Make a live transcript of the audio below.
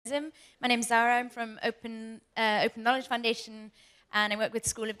journalism. My name's Zara. I'm from Open Knowledge Foundation, and I work with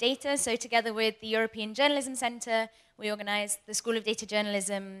School of Data. So together with the European Journalism Centre, we organised the School of Data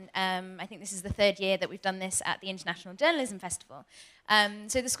Journalism. I think this is the third year that we've done this at the International Journalism Festival.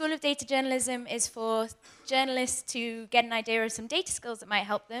 So the School of Data Journalism is for journalists to get an idea of some data skills that might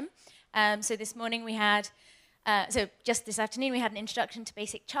help them. So this morning we had, just this afternoon we had an introduction to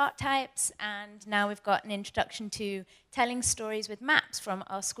basic chart types, and now we've got an introduction to telling stories with maps from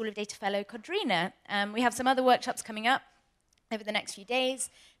our School of Data fellow Codrina. We have some other workshops coming up over the next few days.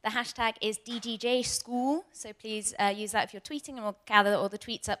 The hashtag is DGJSchool, so please use that if you're tweeting, and we'll gather all the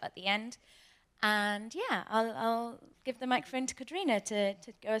tweets up at the end. And yeah, I'll give the microphone to Codrina to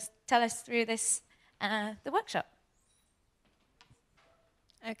tell us through this, the workshop.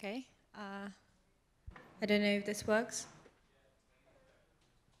 Okay. I don't know if this works.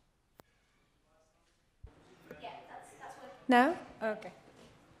 Yeah, that's working. No? Okay.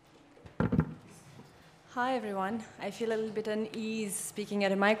 Hi, everyone. I feel a little bit uneasy speaking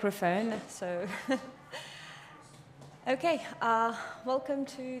at a microphone, so... Okay, welcome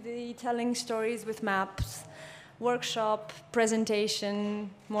to the Telling Stories with Maps workshop,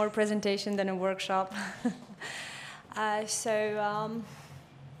 presentation, more presentation than a workshop. Let's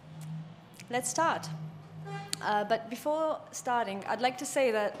start. But before starting, I'd like to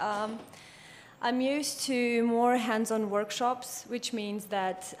say that I'm used to more hands-on workshops, which means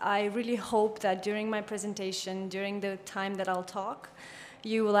that I really hope that during my presentation, during the time that I'll talk,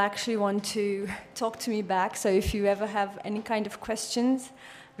 you will actually want to talk to me back. So if you ever have any kind of questions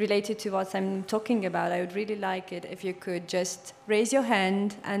related to what I'm talking about, I would really like it if you could just raise your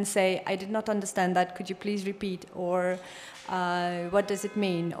hand and say, I did not understand that, could you please repeat? Or what does it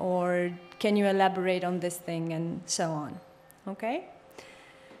mean? Or can you elaborate on this thing? And so on. Okay?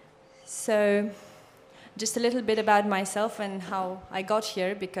 So just a little bit about myself and how I got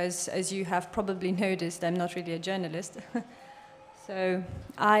here, because as you have probably noticed, I'm not really a journalist. So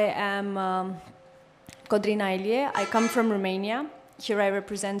I am Codrina Ilie. I come from Romania. Here I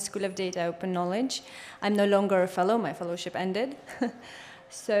represent School of Data Open Knowledge. I'm no longer a fellow. My fellowship ended.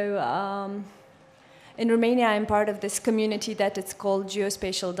 In Romania, I'm part of this community that it's called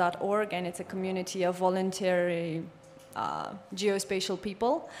geospatial.org, and it's a community of voluntary geospatial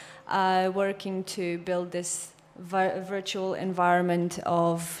people working to build this virtual environment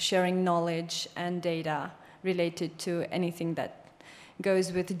of sharing knowledge and data related to anything that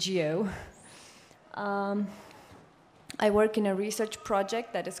goes with geo. I work in a research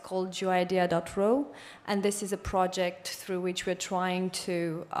project that is called geoidea.ro, and this is a project through which we're trying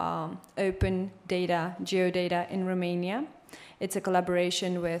to open data, geodata in Romania. It's a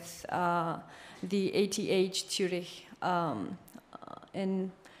collaboration with the ATH Zurich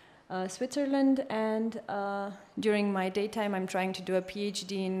in Switzerland, and during my daytime I'm trying to do a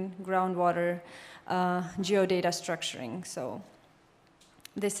PhD in groundwater geodata structuring. So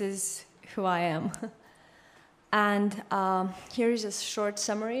this is who I am. And here is a short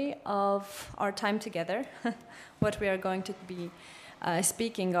summary of our time together, what we are going to be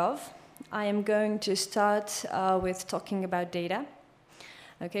speaking of. I am going to start with talking about data,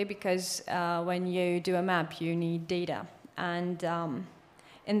 okay, because when you do a map, you need data. And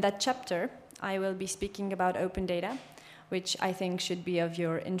in that chapter, I will be speaking about open data, which I think should be of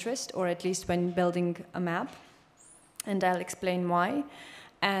your interest, or at least when building a map, and I'll explain why.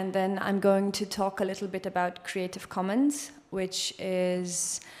 And then I'm going to talk a little bit about Creative Commons, which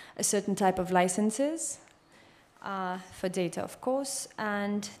is a certain type of licenses for data, of course.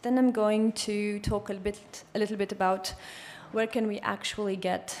 And then I'm going to talk a little bit about where can we actually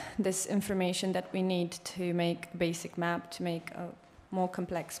get this information that we need to make a basic map, to make a more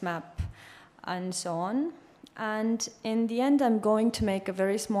complex map, and so on. And in the end, I'm going to make a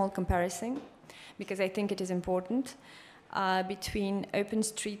very small comparison, because I think it is important, between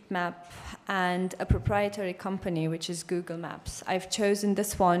OpenStreetMap and a proprietary company, which is Google Maps. I've chosen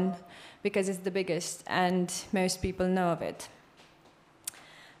this one because it's the biggest and most people know of it.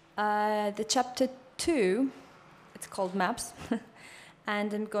 The chapter 2, it's called Maps,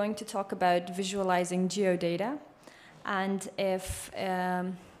 and I'm going to talk about visualizing geodata, and if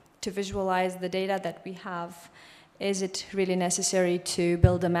to visualize the data that we have, is it really necessary to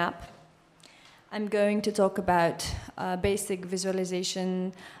build a map? I'm going to talk about basic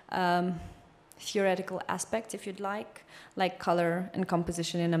visualization theoretical aspects, if you'd like color and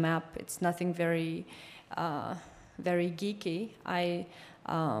composition in a map. It's nothing very, very geeky.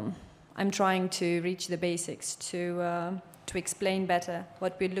 I'm trying to reach the basics to explain better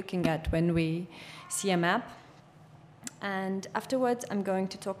what we're looking at when we see a map. And afterwards, I'm going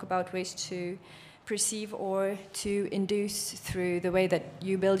to talk about ways to perceive or to induce through the way that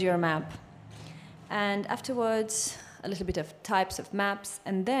you build your map. And afterwards, a little bit of types of maps,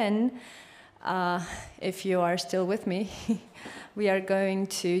 and then, if you are still with me, I'm going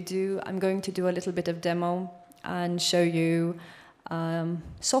to do a little bit of demo and show you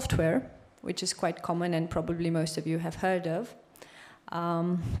software, which is quite common and probably most of you have heard of,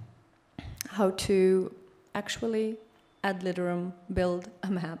 how to actually ad literam build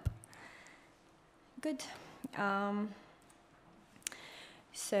a map. Good.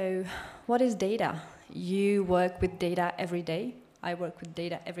 So what is data? You work with data every day. I work with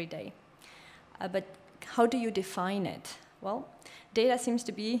data every day. But how do you define it? Well, data seems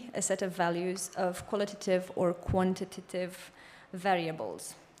to be a set of values of qualitative or quantitative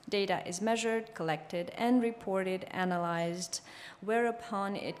variables. Data is measured, collected, and reported, analyzed,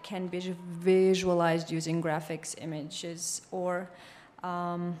 whereupon it can be visualized using graphics, images, or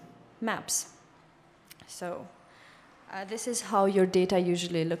maps. So this is how your data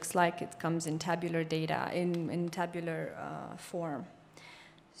usually looks like. It comes in tabular data, in tabular form.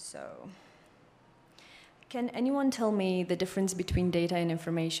 So can anyone tell me the difference between data and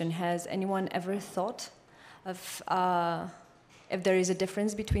information? Has anyone ever thought of if there is a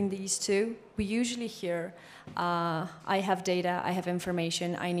difference between these two? We usually hear, I have data, I have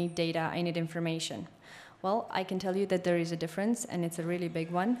information, I need data, I need information. Well, I can tell you that there is a difference, and it's a really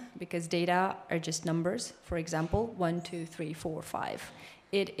big one, because data are just numbers. For example, 1, 2, 3, 4, 5.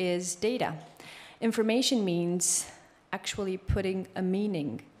 It is data. Information means actually putting a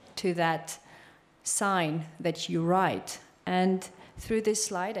meaning to that sign that you write. And through this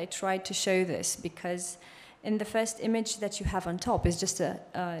slide, I tried to show this, because in the first image that you have on top is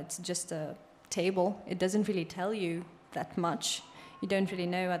it's just a table. It doesn't really tell you that much. You don't really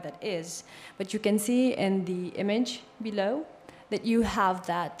know what that is. But you can see in the image below that you have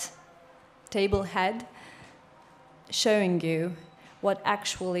that table head showing you what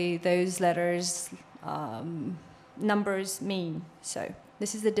actually those letters, numbers mean. So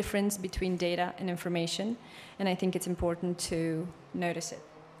this is the difference between data and information, and I think it's important to notice it.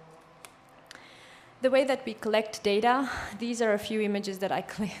 The way that we collect data, these are a few images that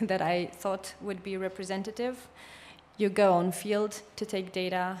I thought would be representative. You go on field to take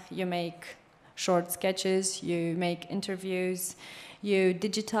data, you make short sketches, you make interviews, you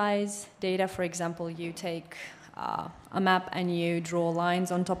digitize data. For example, you take a map and you draw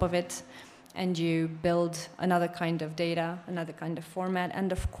lines on top of it, and you build another kind of data, another kind of format,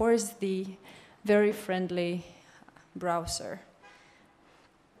 and of course the very friendly browser,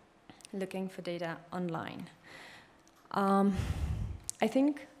 looking for data online. I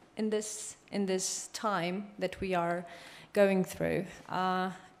think in this time that we are going through,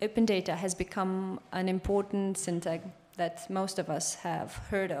 open data has become an important syntax that most of us have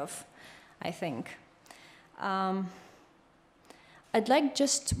heard of, I think. I'd like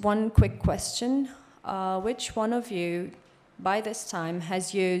just one quick question. Which one of you, by this time,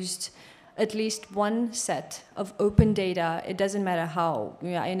 has used at least one set of open data? It doesn't matter how,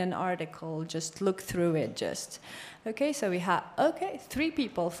 in an article, just look through it, just. Okay, so we have, 3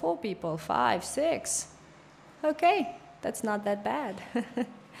 people, 4 people, 5, 6. Okay, that's not that bad.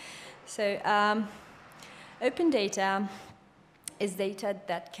 So, open data is data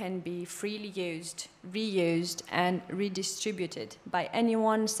that can be freely used, reused, and redistributed by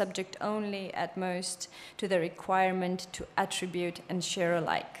anyone, subject only at most to the requirement to attribute and share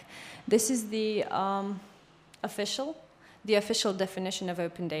alike. This is the official definition of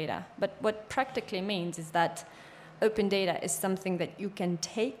open data. But what practically means is that open data is something that you can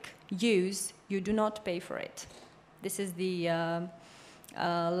take, use, you do not pay for it. This is the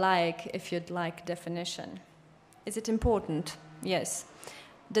if you'd like definition. Is it important? Yes.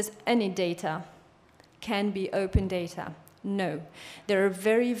 Does any data can be open data? No. There are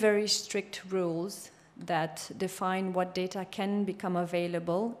very, very strict rules that define what data can become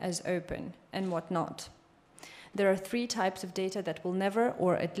available as open and what not. There are 3 types of data that will never,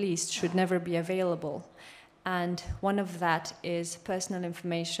 or at least should never, be available. And one of that is personal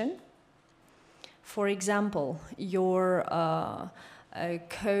information. For example, your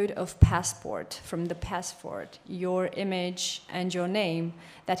code of passport, from the passport, your image and your name,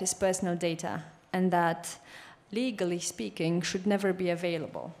 that is personal data, and that, legally speaking, should never be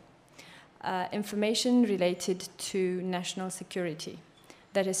available. Information related to national security,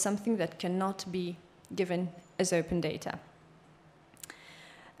 that is something that cannot be given as open data.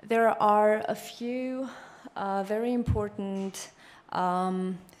 There are a few very important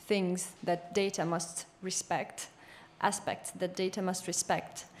things that data must respect, aspects that data must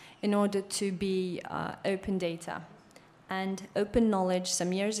respect in order to be open data. And Open Knowledge,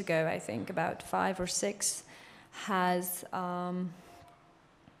 some years ago, I think, about 5 or 6, has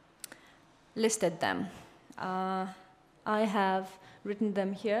listed them. I have written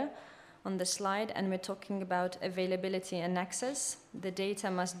them here on the slide, and we're talking about availability and access. The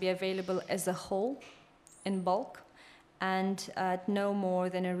data must be available as a whole, in bulk, and at no more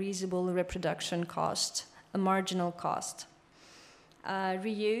than a reasonable reproduction cost, a marginal cost.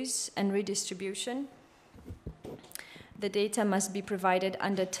 Reuse and redistribution. The data must be provided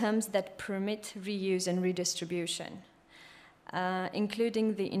under terms that permit reuse and redistribution,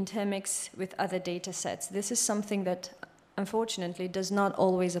 including the intermix with other data sets. This is something that unfortunately does not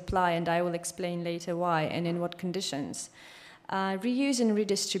always apply, and I will explain later why and in what conditions. Reuse and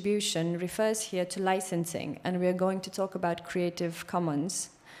redistribution refers here to licensing, and we are going to talk about Creative Commons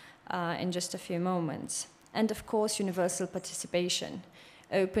in just a few moments. And of course, universal participation.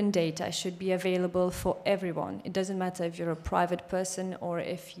 Open data should be available for everyone. It doesn't matter if you're a private person or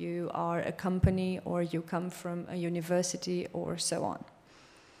if you are a company or you come from a university or so on.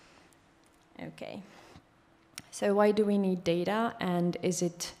 Okay. So why do we need data, and is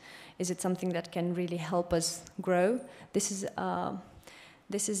it something that can really help us grow? This is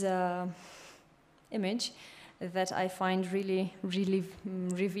a image that I find really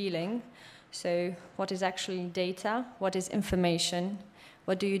revealing. So what is actually data? What is information?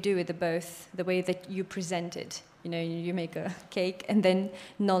 What do you do with the both? The way that you present it. You know, you make a cake, and then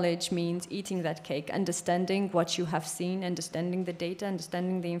knowledge means eating that cake, understanding what you have seen, understanding the data,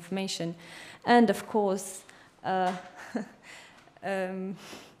 understanding the information, and of course, an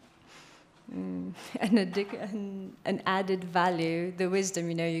added value, the wisdom.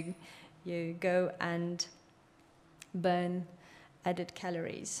 You know, you go and burn added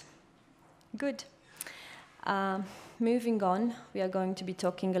calories. Good. Moving on, we are going to be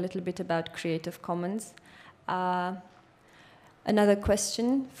talking a little bit about Creative Commons. Another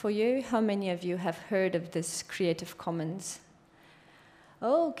question for you. How many of you have heard of this Creative Commons?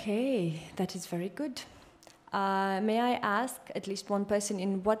 Okay, that is very good. May I ask at least one person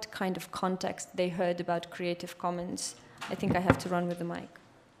in what kind of context they heard about Creative Commons? I think I have to run with the mic.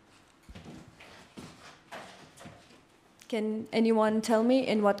 Can anyone tell me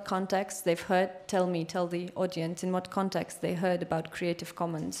in what context they've heard? Tell the audience in what context they heard about Creative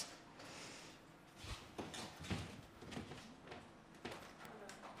Commons.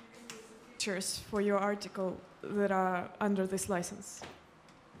 Pictures for your article that are under this license.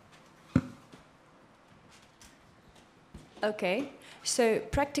 Okay, so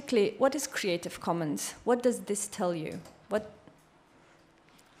practically, what is Creative Commons? What does this tell you?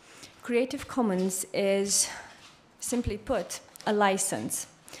 Creative Commons is, simply put, a license.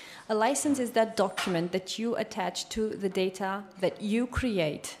 A license is that document that you attach to the data that you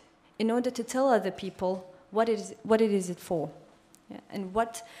create in order to tell other people what it is for, yeah, and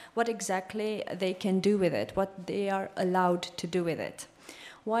what exactly they can do with it, what they are allowed to do with it.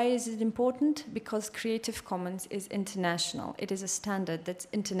 Why is it important? Because Creative Commons is international. It is a standard that's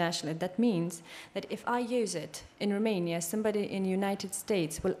international. That means that if I use it in Romania, somebody in the United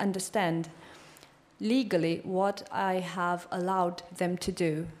States will understand legally what I have allowed them to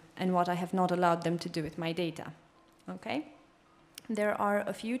do and what I have not allowed them to do with my data. Okay? There are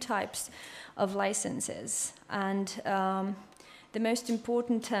a few types of licenses, and the most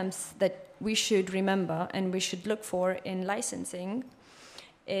important terms that we should remember and we should look for in licensing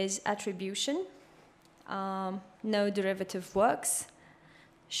is attribution, no derivative works,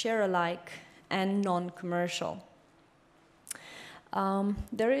 share alike, and non-commercial.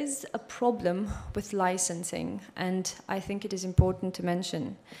 There is a problem with licensing, and I think it is important to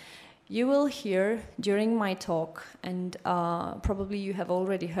mention. You will hear during my talk, and probably you have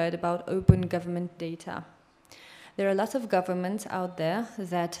already heard about open government data. There are a lot of governments out there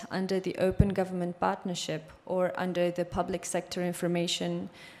that under the Open Government Partnership or under the Public Sector Information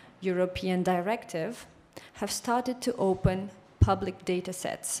European Directive have started to open public data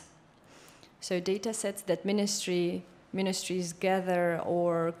sets. So data sets that ministries gather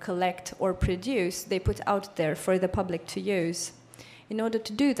or collect or produce, they put out there for the public to use. In order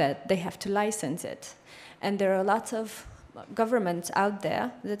to do that, they have to license it. And there are lots of governments out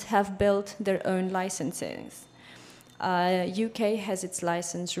there that have built their own licenses. UK has its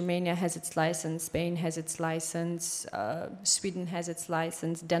license, Romania has its license, Spain has its license, Sweden has its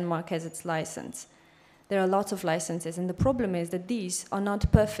license, Denmark has its license. There are lots of licenses, and the problem is that these are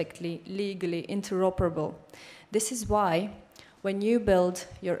not perfectly legally interoperable. This is why when you build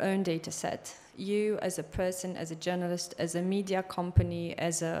your own data set, you as a person, as a journalist, as a media company,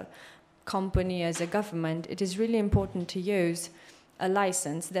 as a government, it is really important to use a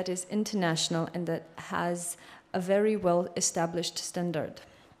license that is international and that has a very well-established standard.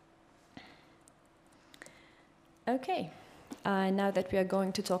 Okay, now that we are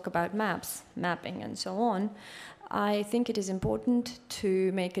going to talk about maps, mapping, and so on, I think it is important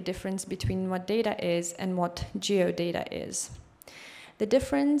to make a difference between what data is and what geodata is. The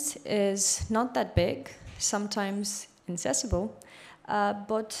difference is not that big, sometimes inaccessible,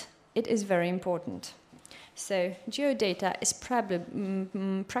 but it is very important. So geodata is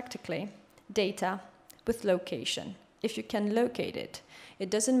practically data with location. If you can locate it, it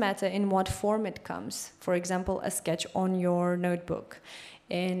doesn't matter in what form it comes. For example, a sketch on your notebook,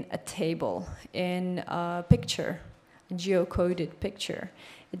 in a table, in a picture, a geocoded picture.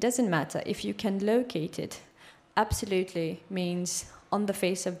 It doesn't matter. If you can locate it, absolutely means on the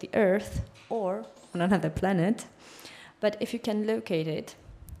face of the Earth or on another planet. But if you can locate it,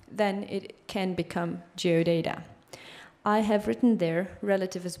 then it can become geodata. I have written there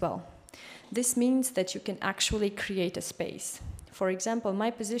relative as well. This means that you can actually create a space. For example,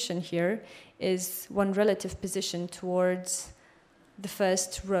 my position here is one relative position towards the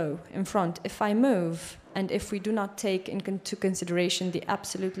first row in front. If I move, and if we do not take into consideration the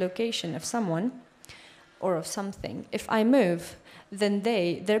absolute location of someone or of something, if I move, then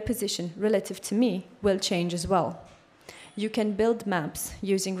their position relative to me will change as well. You can build maps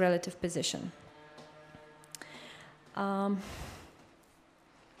using relative position.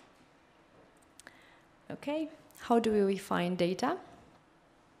 Okay, how do we find data?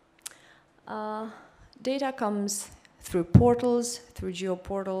 Data comes through portals, through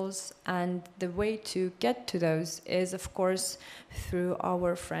geoportals, and the way to get to those is, of course, through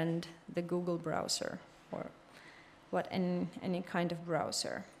our friend, the Google browser, or any kind of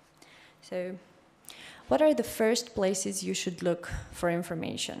browser. So, what are the first places you should look for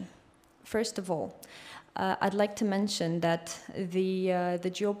information? First of all, I'd like to mention that the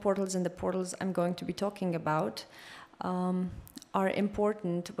geoportals and the portals I'm going to be talking about are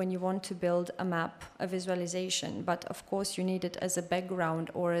important when you want to build a map, a visualization, but of course you need it as a background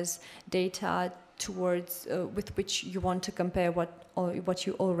or as data towards with which you want to compare what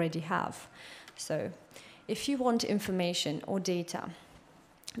you already have. So if you want information or data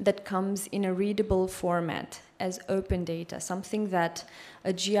that comes in a readable format as open data, something that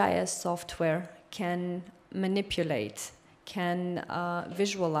a GIS software can manipulate, can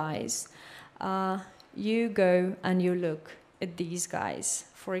visualize, you go and you look at these guys.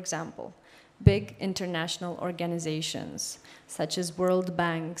 For example, big international organizations such as World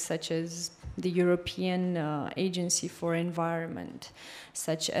Bank, such as the European Agency for Environment,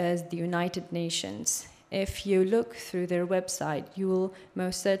 such as the United Nations. If you look through their website, you will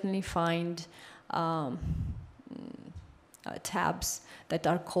most certainly find tabs that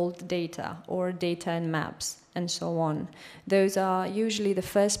are called data or data and maps and so on. Those are usually the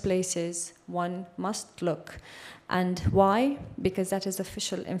first places one must look. And why? Because that is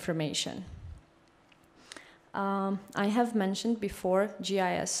official information. I have mentioned before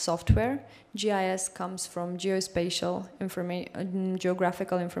GIS software. GIS comes from geospatial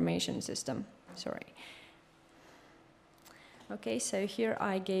geographical information system. Sorry. Okay, so here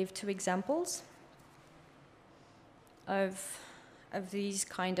I gave two examples of these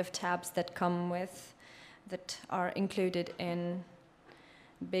kind of tabs that that are included in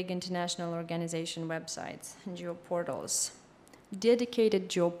big international organization websites and geoportals. Dedicated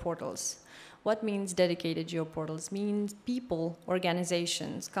geoportals. What means dedicated geoportals? Means people,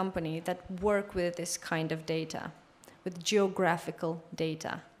 organizations, companies that work with this kind of data, with geographical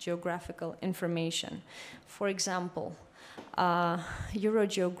data, geographical information. For example,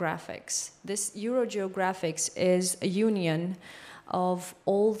 Eurogeographics. This Eurogeographics is a union of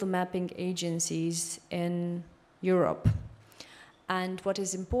all the mapping agencies in Europe. And what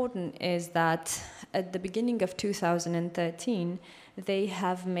is important is that at the beginning of 2013, they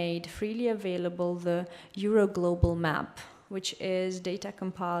have made freely available the Euro Global Map, which is data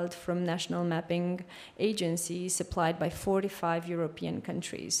compiled from national mapping agencies supplied by 45 European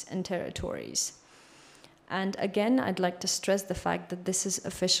countries and territories. And again, I'd like to stress the fact that this is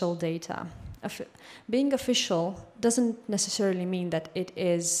official data. Being official doesn't necessarily mean that it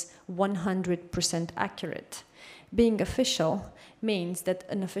is 100% accurate. Being official means that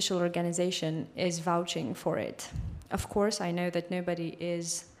an official organization is vouching for it. Of course, I know that nobody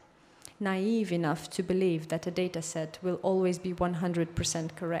is naive enough to believe that a data set will always be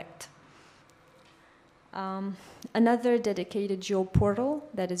 100% correct. Another dedicated geoportal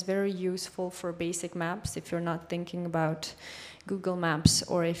that is very useful for basic maps, if you're not thinking about Google Maps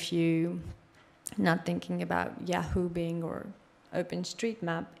or if you're not thinking about Yahoo Bing or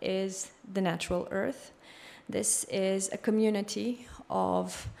OpenStreetMap, is the Natural Earth. This is a community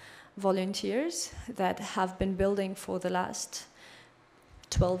of volunteers that have been building for the last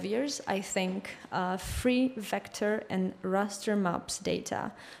 12 years, I think, free vector and raster maps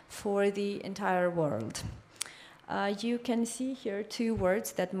data for the entire world. You can see here two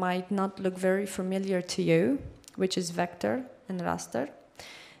words that might not look very familiar to you, which is vector and raster.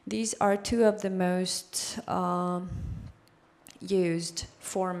 These are two of the most used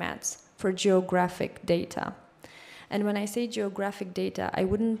formats for geographic data. And when I say geographic data, I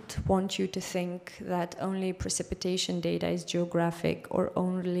wouldn't want you to think that only precipitation data is geographic or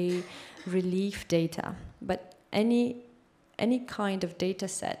only relief data, but any kind of data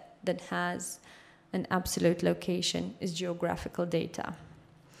set that has an absolute location is geographical data.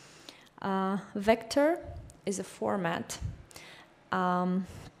 Vector is a format, and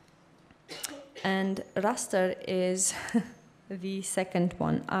raster is the second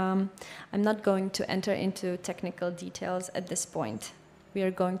one. I'm not going to enter into technical details at this point. We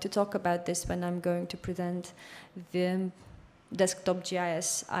are going to talk about this when I'm going to present the desktop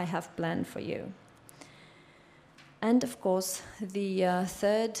GIS I have planned for you. And of course, the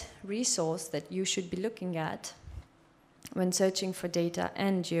third resource that you should be looking at when searching for data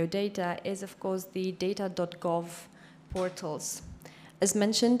and geodata is, of course, the data.gov portals. As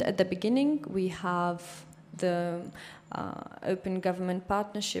mentioned at the beginning, we have the Open Government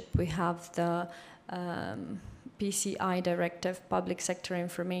Partnership, we have the PCI Directive, Public Sector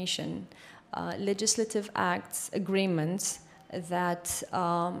Information, legislative acts, agreements that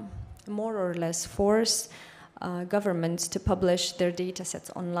more or less force governments to publish their data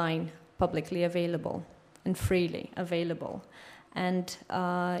sets online, publicly available and freely available. And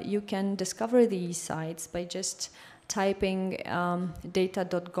you can discover these sites by just typing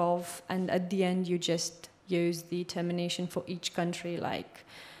data.gov, and at the end you just use the termination for each country, like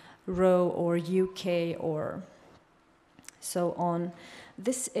RO or UK or so on.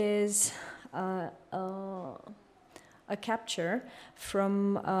 This is a capture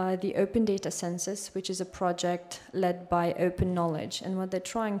from the Open Data Census, which is a project led by Open Knowledge. And what they're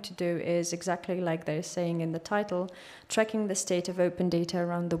trying to do is exactly like they're saying in the title, tracking the state of open data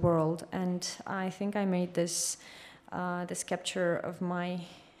around the world. And I think I made this capture of my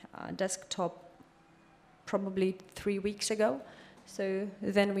desktop probably 3 weeks ago. So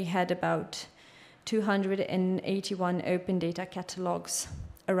then we had about 281 open data catalogs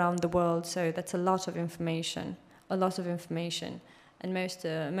around the world. So that's a lot of information. And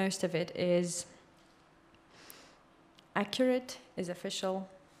most of it is accurate, is official,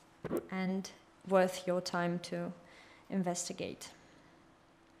 and worth your time to investigate.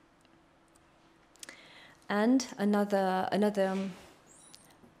 And another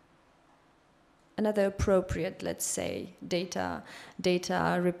appropriate, let's say, data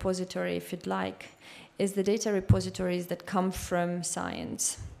repository, if you'd like, is the data repositories that come from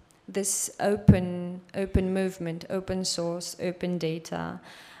science. This open movement, open source, open data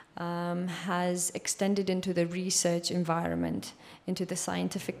has extended into the research environment, into the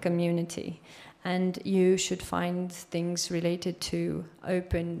scientific community. And you should find things related to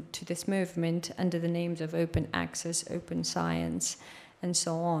this movement under the names of open access, open science, and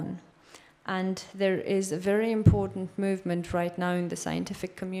so on. And there is a very important movement right now in the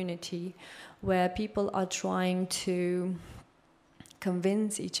scientific community where people are trying to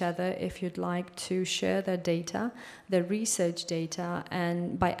convince each other, if you'd like, to share their data, their research data,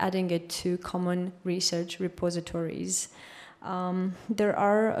 and by adding it to common research repositories. There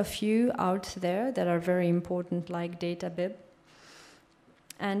are a few out there that are very important, like DataBib.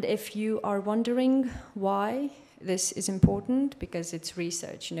 And if you are wondering why this is important, because it's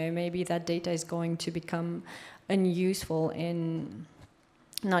research, maybe that data is going to become not useful in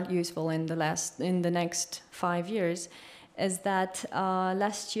the next 5 years, is that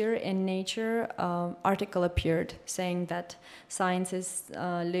last year in Nature, article appeared saying that science is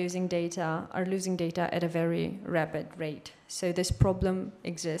losing data at a very rapid rate. So this problem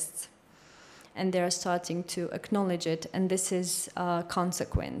exists, and they are starting to acknowledge it, and this is a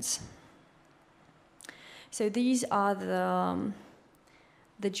consequence. So these are the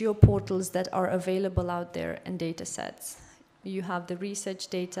geoportals that are available out there in data sets. You have the research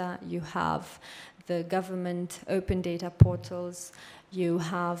data, you have the government open data portals, you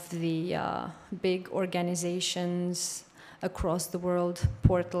have the big organizations across the world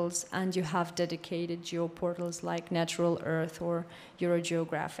portals, and you have dedicated geoportals like Natural Earth or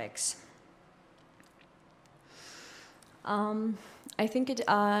Eurogeographics. I think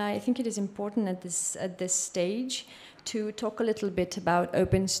it is important at this stage to talk a little bit about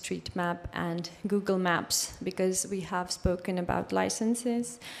OpenStreetMap and Google Maps, because we have spoken about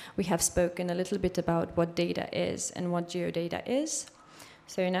licenses, we have spoken a little bit about what data is and what geodata is.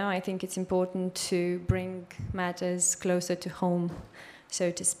 So now I think it's important to bring matters closer to home, so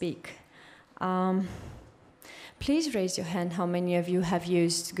to speak. Please raise your hand how many of you have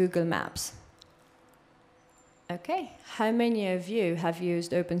used Google Maps. Okay, how many of you have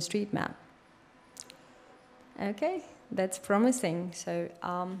used OpenStreetMap? Okay, that's promising. So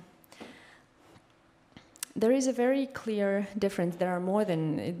there is a very clear difference.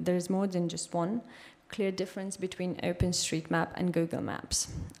 There's more than just one clear difference between OpenStreetMap and Google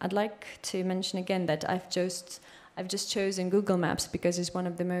Maps. I'd like to mention again that I've just chosen Google Maps because it's one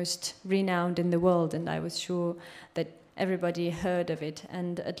of the most renowned in the world, and I was sure that everybody heard of it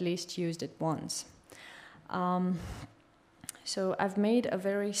and at least used it once. So I've made a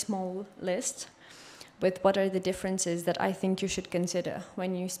very small list with what are the differences that I think you should consider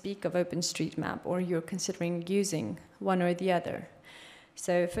when you speak of OpenStreetMap or you're considering using one or the other.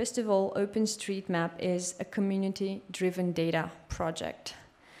 So first of all, OpenStreetMap is a community-driven data project.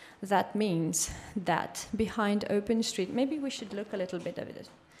 That means that behind OpenStreet, maybe we should look a little bit at it.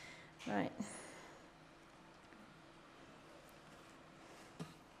 Right.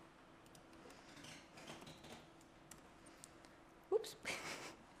 Oops.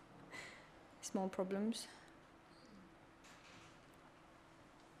 Small problems.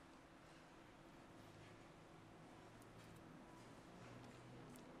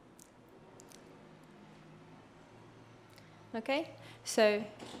 Okay, so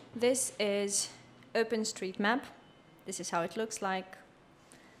this is OpenStreetMap. This is how it looks like.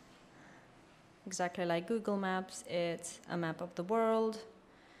 Exactly like Google Maps, it's a map of the world.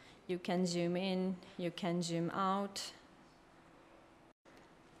 You can zoom in, you can zoom out.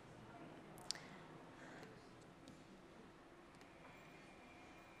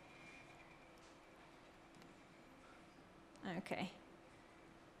 Okay.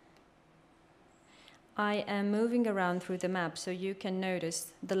 I am moving around through the map so you can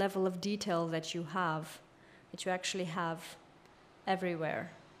notice the level of detail that you actually have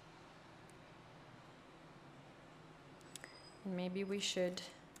everywhere. And maybe we should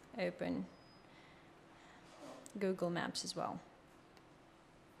open Google Maps as well.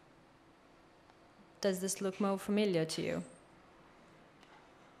 Does this look more familiar to you?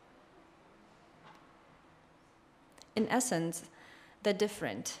 In essence, they're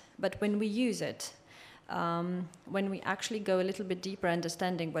different, but when we use it, when we actually go a little bit deeper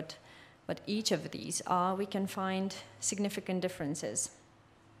understanding what each of these are, we can find significant differences.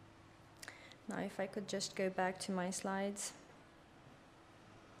 Now, if I could just go back to my slides.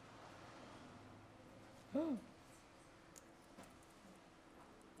 Oh.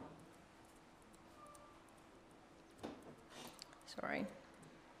 Sorry.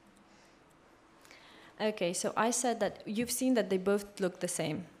 Okay, so I said that you've seen that they both look the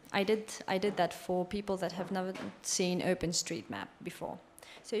same. I did that for people that have never seen OpenStreetMap before.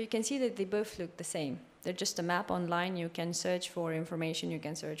 So you can see that they both look the same. They're just a map online. You can search for information, you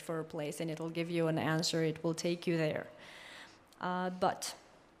can search for a place, and it'll give you an answer. It will take you there. But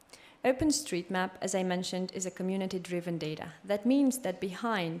OpenStreetMap, as I mentioned, is a community-driven data. That means that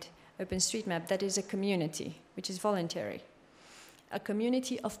behind OpenStreetMap, that is a community, which is voluntary. A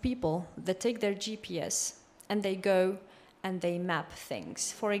community of people that take their GPS and they go and they map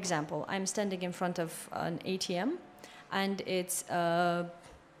things. For example, I'm standing in front of an ATM, and it's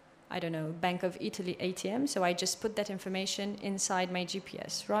I don't know, Bank of Italy ATM, so I just put that information inside my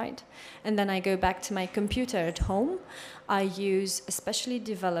GPS, right? And then I go back to my computer at home. I use a specially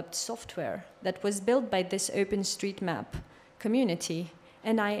developed software that was built by this OpenStreetMap community,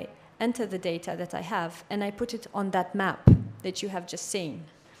 and I enter the data that I have, and I put it on that map that you have just seen.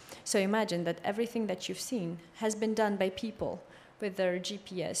 So imagine that everything that you've seen has been done by people with their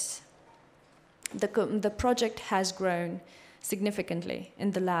GPS. The project has grown significantly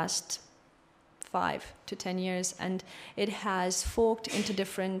in the last 5 to 10 years, and it has forked into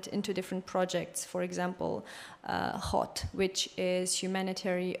different projects. For example, HOT, which is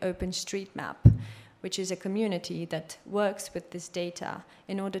Humanitarian OpenStreetMap, which is a community that works with this data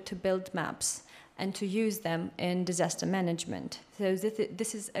in order to build maps and to use them in disaster management. So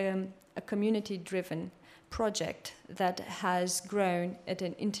this is a community-driven project that has grown at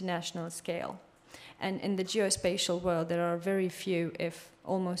an international scale. And in the geospatial world, there are very few, if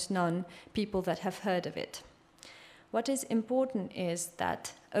almost none, people that have heard of it. What is important is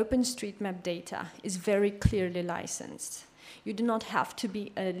that OpenStreetMap data is very clearly licensed. You do not have to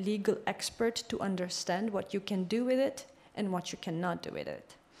be a legal expert to understand what you can do with it and what you cannot do with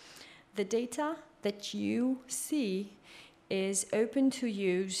it. The data that you see is open to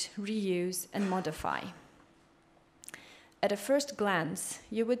use, reuse, and modify. At a first glance,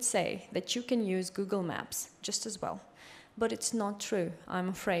 you would say that you can use Google Maps just as well. But it's not true, I'm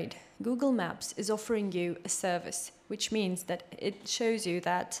afraid. Google Maps is offering you a service, which means that it shows you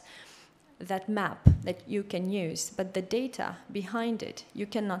that map that you can use, but the data behind it you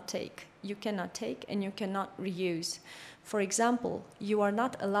cannot take. You cannot take and you cannot reuse. For example, you are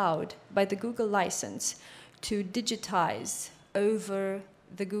not allowed by the Google license to digitize over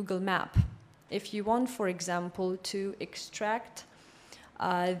the Google map. If you want, for example, to extract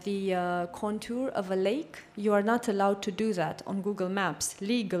the contour of a lake, you are not allowed to do that on Google Maps.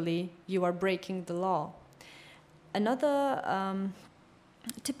 Legally, you are breaking the law. Another,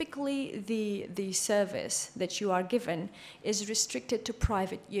 typically the service that you are given is restricted to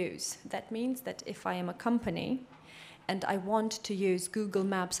private use. That means that if I am a company and I want to use Google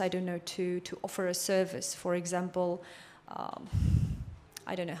Maps, I don't know, to offer a service, for example,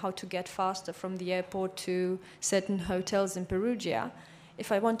 I don't know, how to get faster from the airport to certain hotels in Perugia.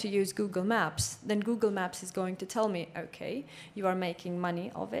 If I want to use Google Maps, then Google Maps is going to tell me, okay, you are making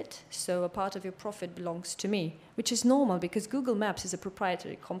money of it, so a part of your profit belongs to me, which is normal because Google Maps is a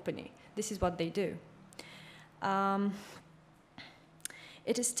proprietary company. This is what they do.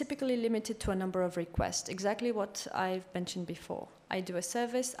 It is typically limited to a number of requests, exactly what I've mentioned before. I do a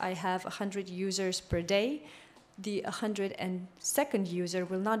service, I have 100 users per day. The 102nd user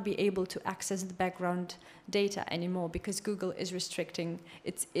will not be able to access the background data anymore because Google is restricting,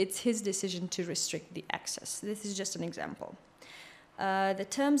 it's his decision to restrict the access. This is just an example. The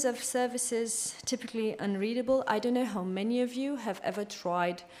terms of services, typically unreadable. I don't know how many of you have ever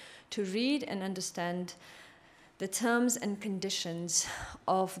tried to read and understand the terms and conditions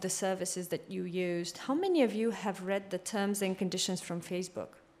of the services that you used. How many of you have read the terms and conditions from Facebook?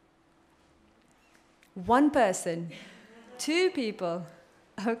 One person, 2 people.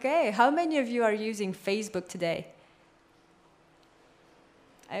 Okay, how many of you are using Facebook today?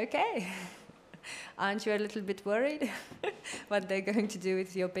 Okay, aren't you a little bit worried what they're going to do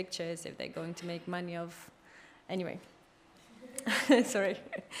with your pictures, if they're going to make money of... Anyway, sorry.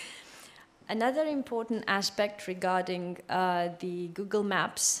 Another important aspect regarding the Google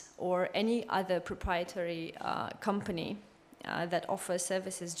Maps or any other proprietary company that offers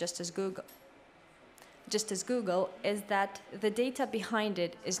services just as Google is that the data behind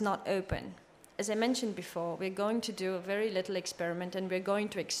it is not open. As I mentioned before, we're going to do a very little experiment and we're going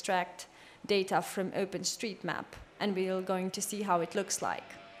to extract data from OpenStreetMap and we're going to see how it looks like.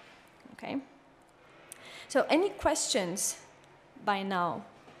 Okay? So any questions by now?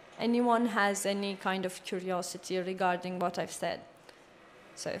 Anyone has any kind of curiosity regarding what I've said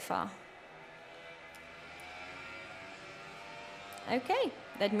so far? Okay,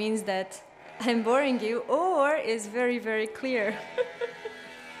 that means that I'm boring you, or is very, very clear.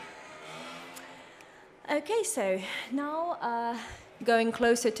 Okay, so now going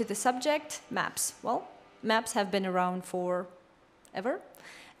closer to the subject, maps. Well, maps have been around forever.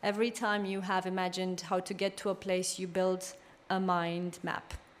 Every time you have imagined how to get to a place, you build a mind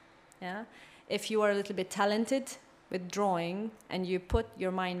map. Yeah? If you are a little bit talented with drawing and you put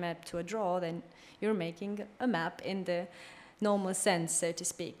your mind map to a draw, then you're making a map in the normal sense, so to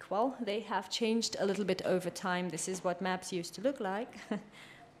speak. Well, they have changed a little bit over time. This is what maps used to look like.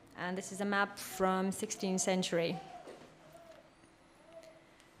 And this is a map from 16th century.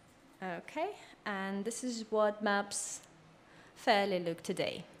 Okay, and this is what maps fairly look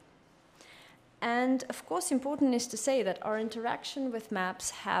today. And of course, important is to say that our interaction with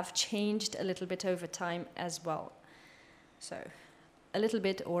maps have changed a little bit over time as well. So, a little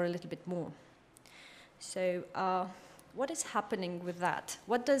bit or a little bit more. So, what is happening with that?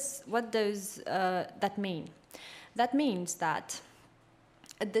 What does that mean? That means that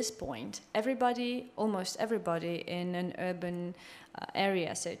at this point, everybody, almost everybody in an urban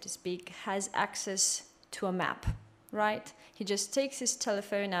area, so to speak, has access to a map, right? He just takes his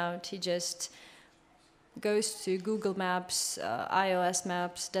telephone out, he just goes to Google Maps, iOS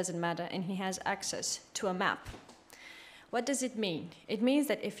Maps, doesn't matter, and he has access to a map. What does it mean? It means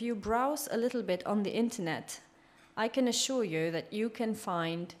that if you browse a little bit on the internet, I can assure you that you can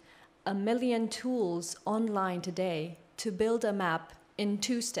find 1 million tools online today to build a map in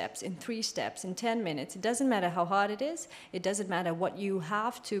 2 steps, in 3 steps, in 10 minutes. It doesn't matter how hard it is. It doesn't matter what you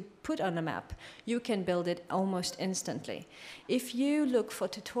have to put on a map. You can build it almost instantly. If you look for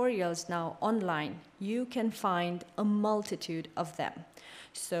tutorials now online, you can find a multitude of them.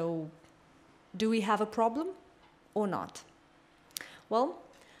 So, do we have a problem or not? Well,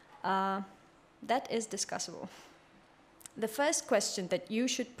 that is discussable. The first question that you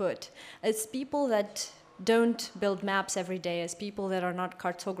should put is people that don't build maps every day, as people that are not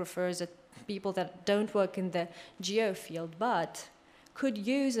cartographers, as people that don't work in the geo field, but could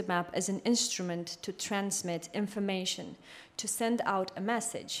use a map as an instrument to transmit information, to send out a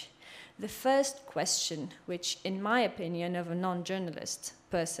message, the first question, which in my opinion of a non-journalist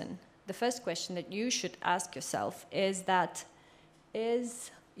person, the first question that you should ask yourself is that, is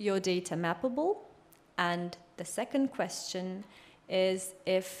your data mappable? And the second question is,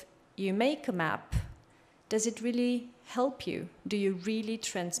 if you make a map, does it really help you? Do you really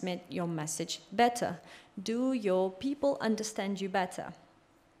transmit your message better? Do your people understand you better?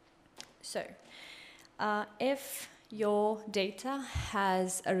 So, if your data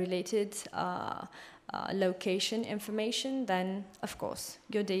has a related location information, then of course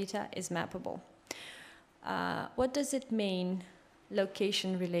your data is mappable. What does it mean,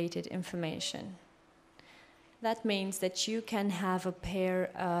 location-related information? That means that you can have a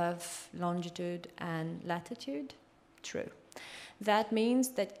pair of longitude and latitude. True. That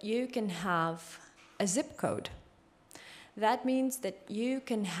means that you can have a zip code. That means that you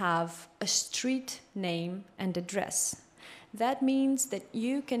can have a street name and address. That means that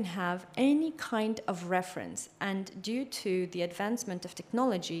you can have any kind of reference. And due to the advancement of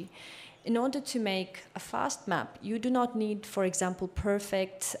technology, in order to make a fast map, you do not need, for example,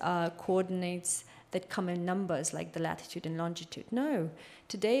 perfect coordinates that come in numbers like the latitude and longitude. No,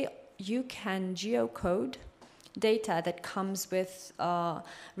 today you can geocode data that comes with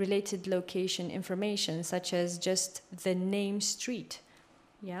related location information, such as just the name street,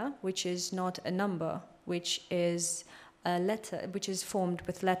 yeah, which is not a number, which is a letter, which is formed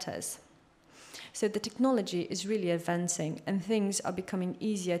with letters. So the technology is really advancing and things are becoming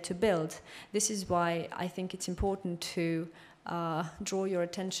easier to build. This is why I think it's important to draw your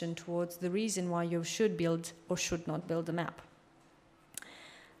attention towards the reason why you should build or should not build a map.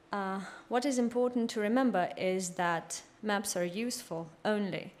 What is important to remember is that maps are useful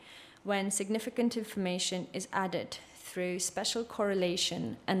only when significant information is added through special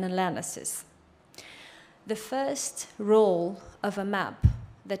correlation and analysis. The first role of a map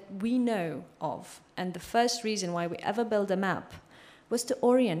that we know of, and the first reason why we ever build a map, was to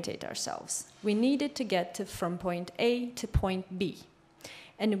orientate ourselves. We needed to get from point A to point B.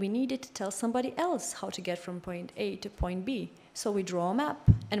 And we needed to tell somebody else how to get from point A to point B. So we draw a map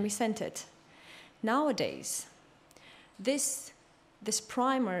and we sent it. Nowadays, this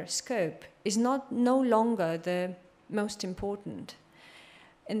primer scope is no longer the most important.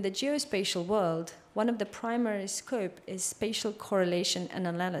 In the geospatial world, one of the primary scope is spatial correlation and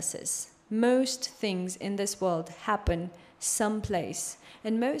analysis. Most things in this world happen someplace,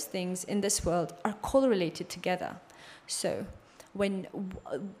 and most things in this world are correlated together. So when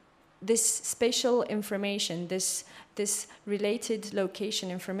this spatial information, this related location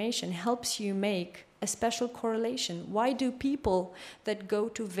information helps you make a special correlation. Why do people that go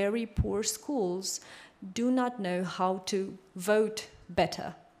to very poor schools do not know how to vote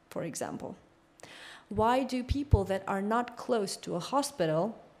better, for example? Why do people that are not close to a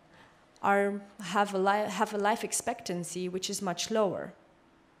hospital have a life expectancy which is much lower?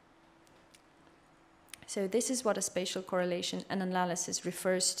 So this is what a spatial correlation and analysis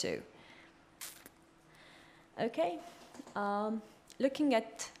refers to. Okay, looking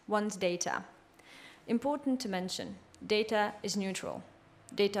at one's data. Important to mention, data is neutral.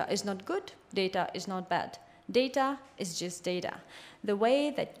 Data is not good, data is not bad. Data is just data. The way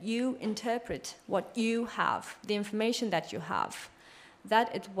that you interpret what you have, the information that you have,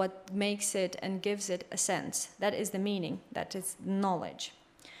 that is what makes it and gives it a sense. That is the meaning, that is knowledge.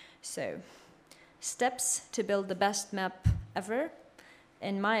 So, steps to build the best map ever,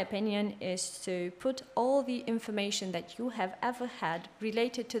 in my opinion, is to put all the information that you have ever had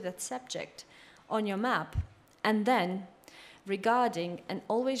related to that subject on your map, and then regarding and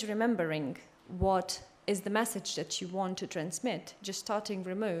always remembering what is the message that you want to transmit, just starting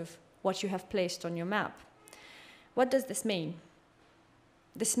remove what you have placed on your map. What does this mean?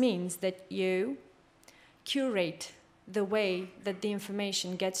 This means that you curate the way that the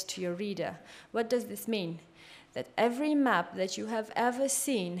information gets to your reader. What does this mean? That every map that you have ever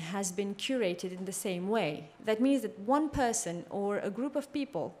seen has been curated in the same way. That means that one person or a group of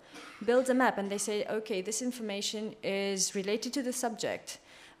people builds a map and they say, okay, this information is related to the subject,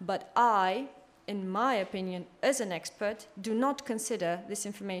 but I, in my opinion, as an expert, do not consider this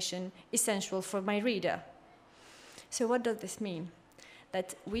information essential for my reader. So what does this mean?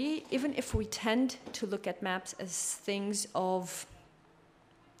 That we, even if we tend to look at maps as things of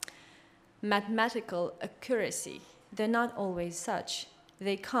mathematical accuracy, they're not always such.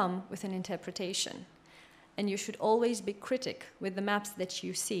 They come with an interpretation. And you should always be critic with the maps that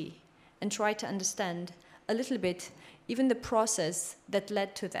you see and try to understand a little bit even the process that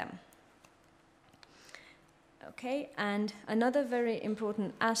led to them. Okay, and another very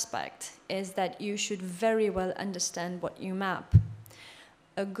important aspect is that you should very well understand what you map.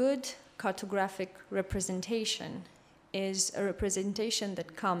 A good cartographic representation is a representation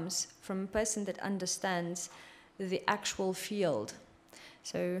that comes from a person that understands the actual field.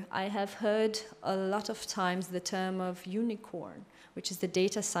 So I have heard a lot of times the term of unicorn, which is the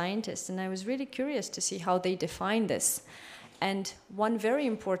data scientist, and I was really curious to see how they define this. And one very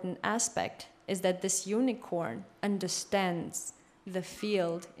important aspect is that this unicorn understands the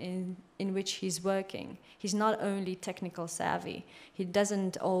field in which he's working. He's not only technical savvy. He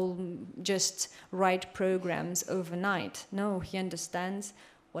doesn't all just write programs overnight. No, he understands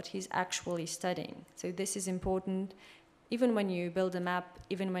what he's actually studying. So this is important even when you build a map,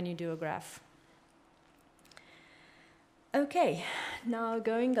 even when you do a graph. Okay, now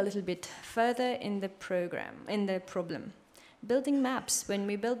going a little bit further in the problem. Building maps. When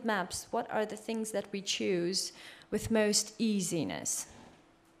we build maps, what are the things that we choose with most easiness?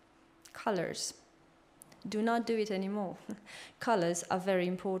 Colors. Do not do it anymore. Colors are very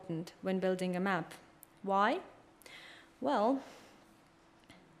important when building a map. Why? Well,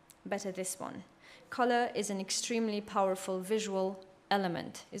 better this one. Color is an extremely powerful visual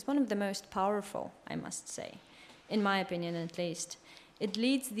element. It's one of the most powerful, I must say, in my opinion at least. It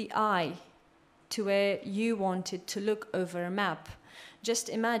leads the eye to where you want it to look over a map. Just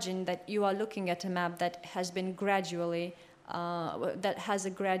imagine that you are looking at a map that has been gradually, that has a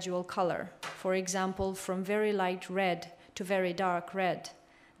gradual color. For example, from very light red to very dark red.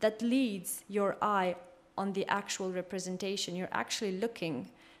 That leads your eye on the actual representation. You're actually looking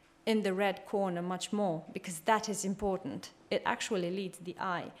in the red corner much more because that is important. It actually leads the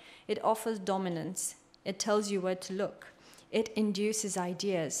eye. It offers dominance. It tells you where to look. It induces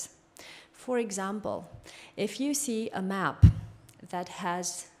ideas. For example, if you see a map that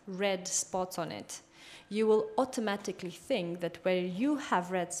has red spots on it, you will automatically think that where you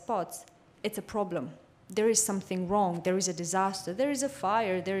have red spots, it's a problem. There is something wrong. There is a disaster. There is a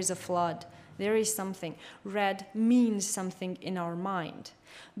fire. There is a flood. There is something. Red means something in our mind.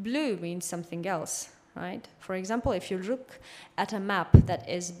 Blue means something else, right? For example, if you look at a map that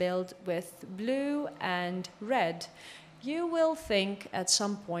is built with blue and red, you will think at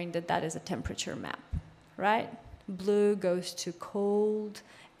some point that that is a temperature map, right? Blue goes to cold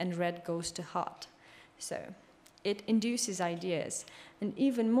and red goes to hot. So it induces ideas, and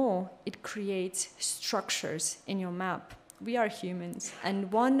even more, it creates structures in your map. We are humans,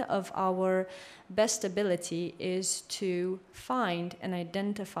 and one of our best ability is to find and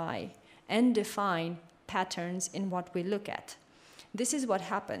identify and define patterns in what we look at. This is what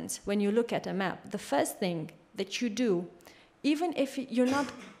happens when you look at a map. The first thing that you do, even if you're not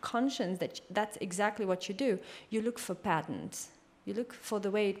conscious that that's exactly what you do, you look for patterns. You look for the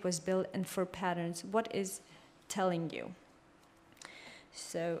way it was built and for patterns. What is telling you?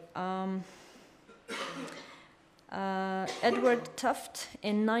 So, Edward Tufte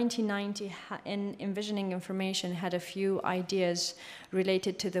in 1990 in Envisioning Information had a few ideas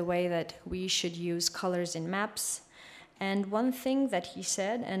related to the way that we should use colors in maps. And one thing that he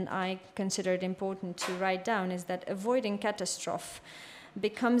said, and I consider it important to write down, is that avoiding catastrophe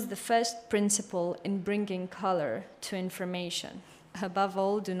becomes the first principle in bringing color to information. Above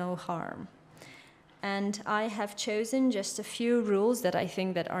all, do no harm. And I have chosen just a few rules that I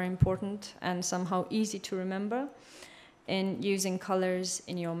think that are important and somehow easy to remember in using colors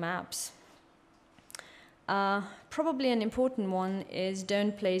in your maps. Probably an important one is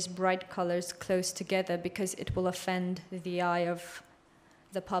don't place bright colors close together because it will offend the eye of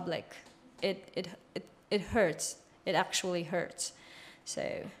the public. It hurts. It actually hurts.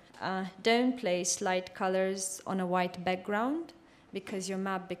 So don't place light colors on a white background because your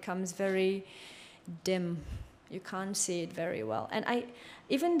map becomes very dim. You can't see it very well. And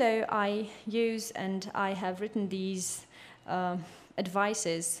even though I use and I have written these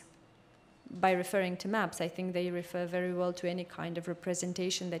advices by referring to maps, I think they refer very well to any kind of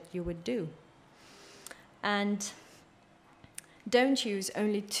representation that you would do. And don't use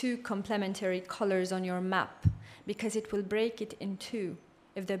only two complementary colors on your map because it will break it in two.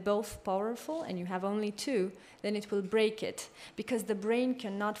 If they're both powerful and you have only two, then it will break it because the brain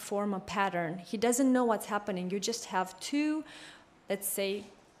cannot form a pattern. He doesn't know what's happening. You just have two, let's say,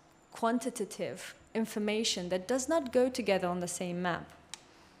 quantitative information that does not go together on the same map.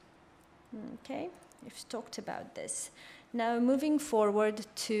 Okay, we've talked about this. Now moving forward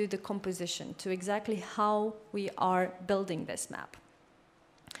to the composition, to exactly how we are building this map.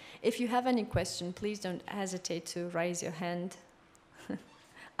 If you have any question, please don't hesitate to raise your hand.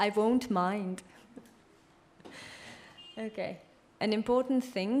 I won't mind. Okay. an important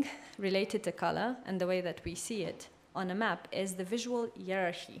thing related to color and the way that we see it on a map is the visual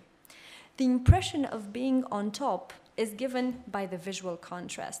hierarchy. The impression of being on top is given by the visual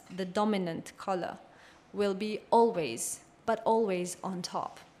contrast. The dominant color will be always, but always on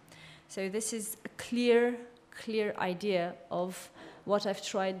top. So this is a clear idea of what I've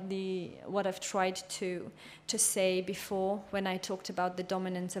tried to say before when I talked about the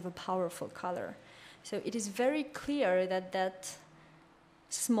dominance of a powerful color. So it is very clear that that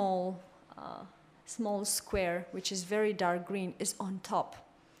small square, which is very dark green, is on top.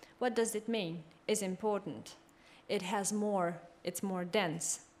 What does it mean? It's important. It has more, it's more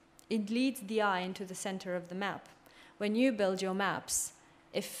dense. It leads the eye into the center of the map. When you build your maps,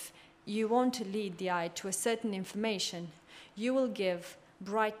 if you want to lead the eye to a certain information, you will give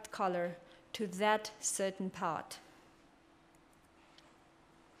bright color to that certain part.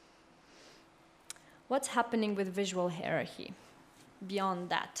 What's happening with visual hierarchy beyond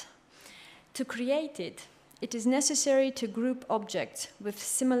that? To create it, it is necessary to group objects with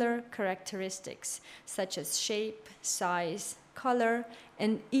similar characteristics, such as shape, size, color,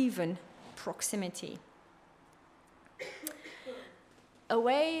 and even proximity. A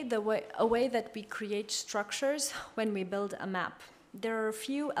way that we create structures when we build a map. There are a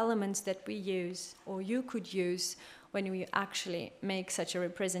few elements that we use, or you could use, when we actually make such a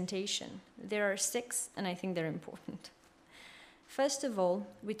representation. There are 6, and I think they're important. First of all,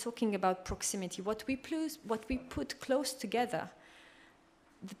 we're talking about proximity. What we put close together,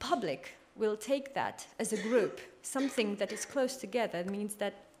 the public will take that as a group. Something that is close together means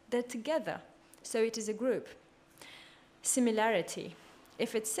that they're together, so it is a group. Similarity.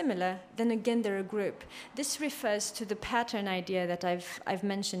 If it's similar, then again they're a group. This refers to the pattern idea that I've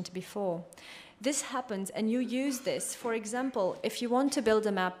mentioned before. This happens, and you use this. For example, if you want to build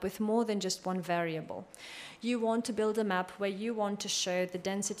a map with more than just one variable, you want to build a map where you want to show the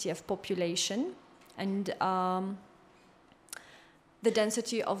density of population and the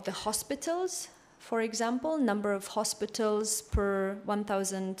density of the hospitals, for example, number of hospitals per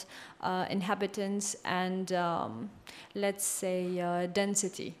 1,000 inhabitants, and let's say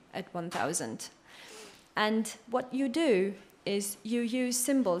density at 1,000. And what you do is you use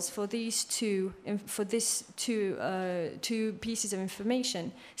symbols for these two pieces of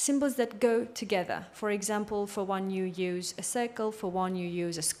information, symbols that go together. For example, for one you use a circle, for one you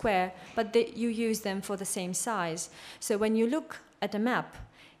use a square, but you use them for the same size. So when you look at a map,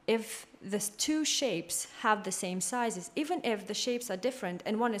 if the 2 shapes have the same sizes, even if the shapes are different,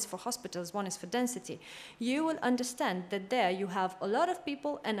 and one is for hospitals, one is for density, you will understand that there you have a lot of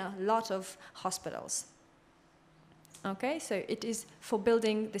people and a lot of hospitals. Okay, so it is for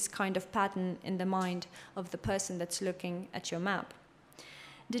building this kind of pattern in the mind of the person that's looking at your map.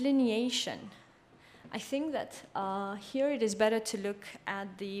 Delineation. I think that here it is better to look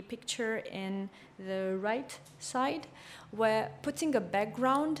at the picture in the right side, where putting a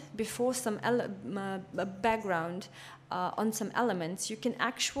background before some background on some elements, you can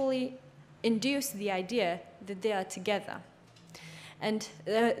actually induce the idea that they are together. And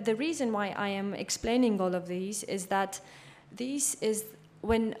the reason why I am explaining all of these is that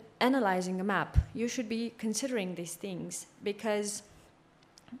when analyzing a map, you should be considering these things because,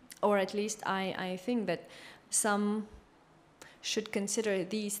 or at least I think that some should consider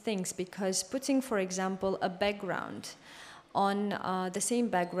these things because putting, for example, a background on the same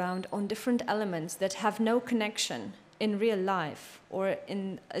background on different elements that have no connection in real life or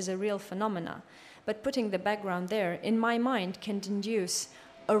as a real phenomena, but putting the background there, in my mind, can induce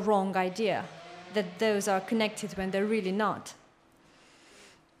a wrong idea that those are connected when they're really not.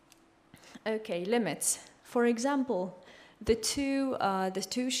 Okay, limits. For example, the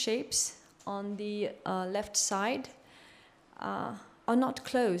two shapes on the left side are not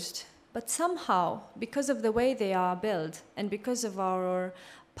closed, but somehow, because of the way they are built and because of our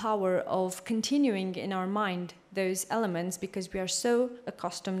power of continuing in our mind those elements, because we are so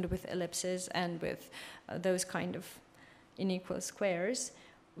accustomed with ellipses and with those kind of unequal squares,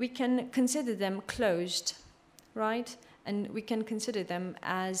 we can consider them closed, right? And we can consider them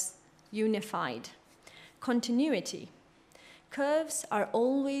as unified. Continuity. Curves are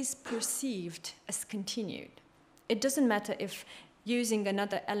always perceived as continued. It doesn't matter if using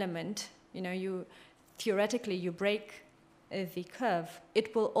another element, theoretically you break the curve,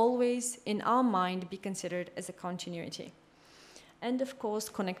 it will always, in our mind, be considered as a continuity. And of course,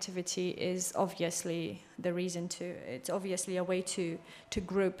 connectivity is obviously the reason it's obviously a way to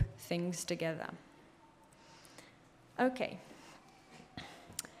group things together. Okay.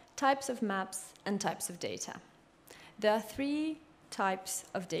 Types of maps and types of data. There are 3 types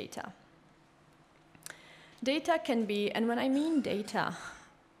of data. Data can be, and when I mean data,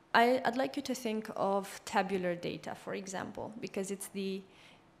 I'd like you to think of tabular data, for example, because it's the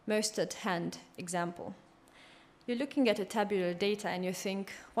most at hand example. You're looking at a tabular data and you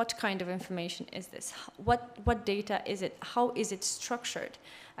think, what kind of information is this? What data is it? How is it structured?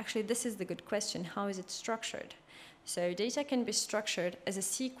 Actually, this is the good question. How is it structured? So data can be structured as a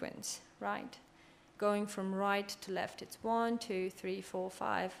sequence, right? Going from right to left. It's 1, 2, 3, 4,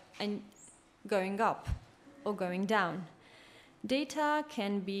 5, and going up or going down. Data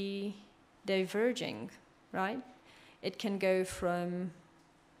can be diverging, right? It can go from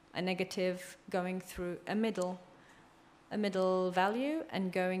a negative going through a middle value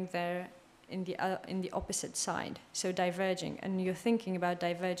and going there in the opposite side, so diverging. And you're thinking about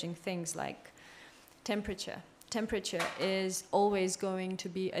diverging things like temperature. Temperature is always going to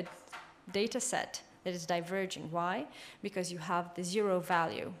be a data set that is diverging. Why? Because you have the 0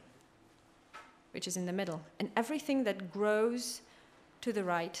 value, which is in the middle. And everything that grows to the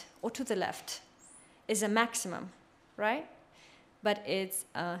right or to the left is a maximum, right? But it's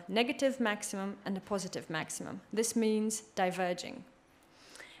a negative maximum and a positive maximum. This means diverging.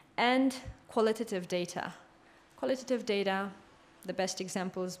 And qualitative data. Qualitative data, the best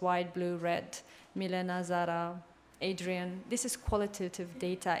examples, white, blue, red, Milena, Zara, Adrian. This is qualitative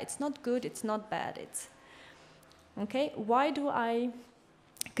data. It's not good, it's not bad. It's okay. Why do I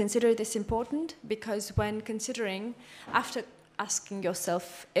consider this important? Because when considering, after asking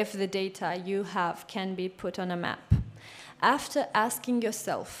yourself if the data you have can be put on a map, after asking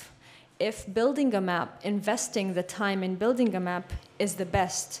yourself if building a map, investing the time in building a map is the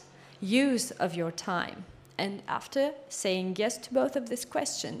best use of your time, and after saying yes to both of these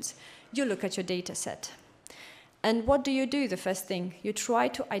questions, you look at your data set. And what do? The first thing, you try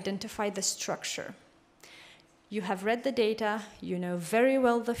to identify the structure. You have read the data, you know very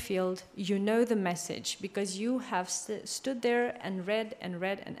well the field, you know the message, because you have stood there and read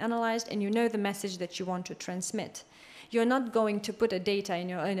and analyzed, and you know the message that you want to transmit. You're not going to put a data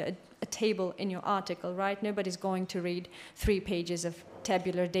in a table in your article, right? Nobody's going to read 3 pages of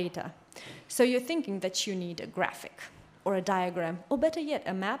tabular data. So you're thinking that you need a graphic or a diagram, or better yet,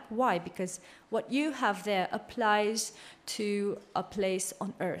 a map. Why? Because what you have there applies to a place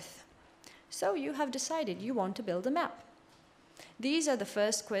on Earth. So you have decided you want to build a map. These are the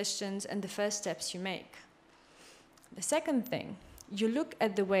first questions and the first steps you make. The second thing, you look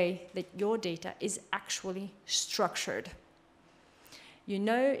at the way that your data is actually structured. You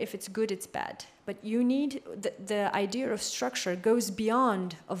know if it's good, it's bad, but you need, the idea of structure goes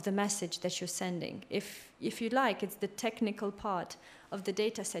beyond of the message that you're sending. If you like, it's the technical part of the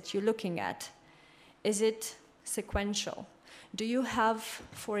data set you're looking at. Is it sequential? Do you have,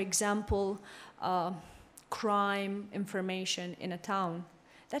 for example, crime information in a town?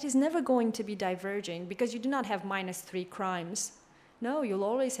 That is never going to be diverging, because you do not have -3 crimes. No, you'll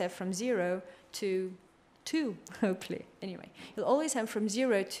always have from 0 to 2, hopefully. Anyway, you'll always have from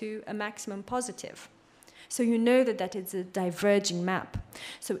 0 to a maximum positive. So you know that that is a diverging map.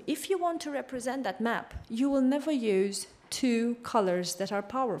 So if you want to represent that map, you will never use 2 colors that are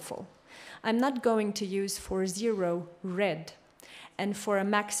powerful. I'm not going to use for 0 red and for a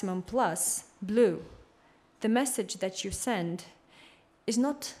maximum plus blue. The message that you send is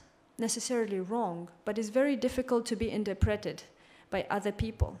not necessarily wrong, but is very difficult to be interpreted by other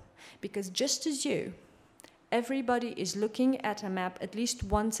people. Because just as you, everybody is looking at a map at least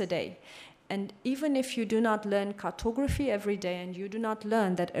once a day. And even if you do not learn cartography every day and you do not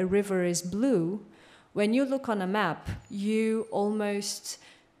learn that a river is blue, when you look on a map, you almost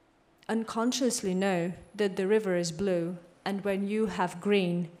unconsciously know that the river is blue, and when you have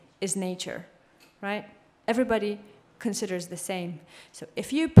green is nature, right? Everybody considers the same. So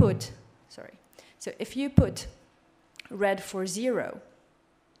if you put red for 0,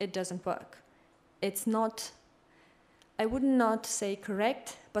 it doesn't work. It's not, I would not say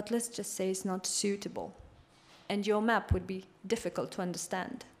correct, but let's just say it's not suitable. And your map would be difficult to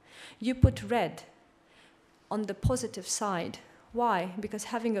understand. You put red on the positive side. Why? Because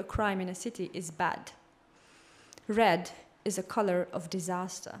having a crime in a city is bad. Red is a color of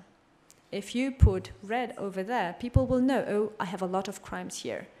disaster. If you put red over there, people will know, oh, I have a lot of crimes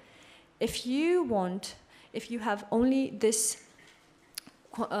here. If you have only this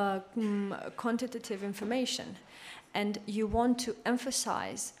quantitative information and you want to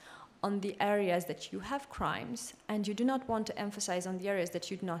emphasize on the areas that you have crimes and you do not want to emphasize on the areas that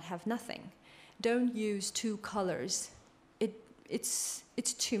you do not have nothing, don't use 2 colors.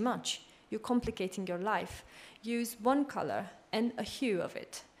 It's too much. You're complicating your life. Use 1 color and a hue of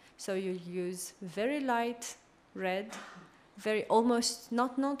it. So you use very light red, very almost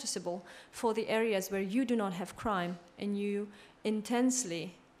not noticeable for the areas where you do not have crime and you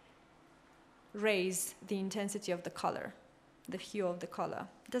intensely raise the intensity of the color, the hue of the color.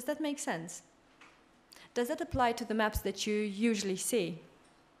 Does that make sense? Does that apply to the maps that you usually see?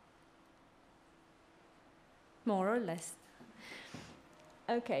 More or less.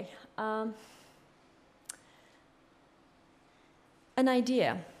 Okay. An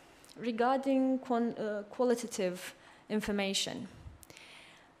idea regarding qualitative information.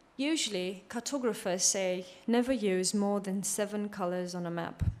 Usually, cartographers say never use more than 7 colors on a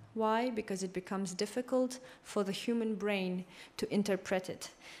map. Why? Because it becomes difficult for the human brain to interpret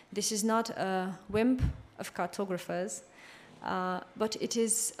it. This is not a whim of cartographers, but it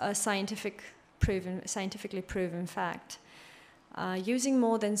is a scientifically proven fact. Using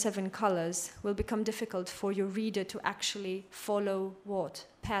more than 7 colors will become difficult for your reader to actually follow what?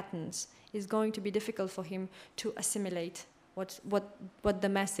 Patterns. It's going to be difficult for him to assimilate what the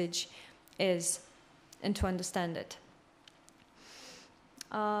message is and to understand it.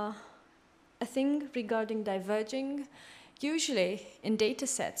 A thing regarding diverging, usually in data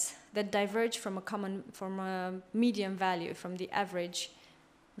sets that diverge from a median value, from the average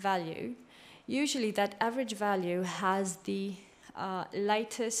value, usually that average value has the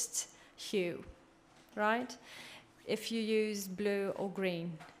lightest hue, right? If you use blue or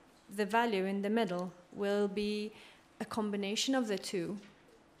green, the value in the middle will be a combination of the two,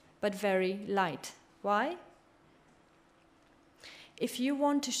 but very light. Why? If you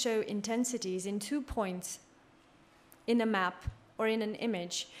want to show intensities in 2 points in a map or in an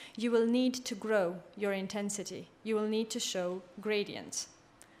image, you will need to grow your intensity. You will need to show gradients,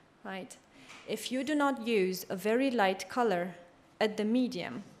 right? If you do not use a very light color at the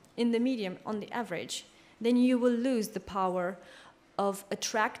medium, in the medium on the average, then you will lose the power of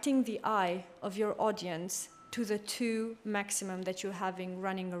attracting the eye of your audience to the 2 maximum that you're having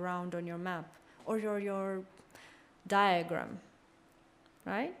running around on your map or your diagram,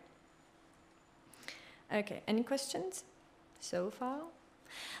 right? Okay, any questions so far?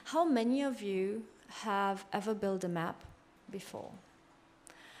 How many of you have ever built a map before?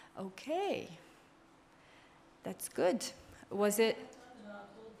 Okay, that's good. Was it?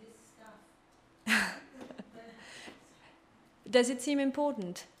 Does it seem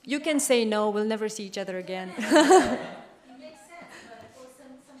important? You can say no, we'll never see each other again. It makes sense, but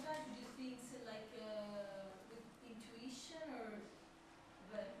sometimes you do things like with intuition,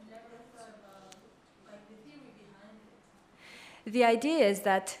 but never thought about like the theory behind it. The idea is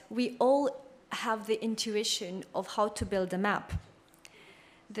that we all have the intuition of how to build a map.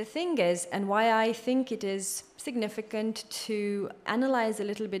 The thing is, and why I think it is significant to analyze a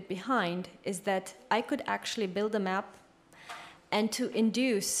little bit behind, is that I could actually build a map and to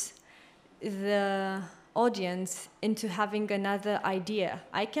induce the audience into having another idea.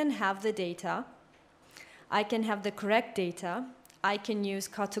 I can have the data, I can have the correct data, I can use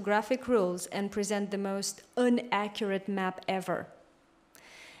cartographic rules and present the most inaccurate map ever.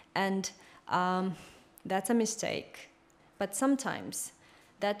 And that's a mistake. But sometimes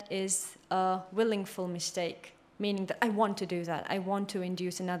that is a willful mistake, meaning that I want to do that, I want to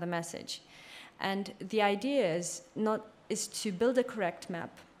induce another message. And the idea is to build a correct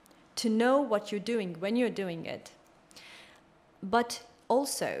map, to know what you're doing when you're doing it, but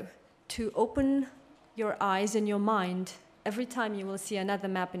also to open your eyes and your mind every time you will see another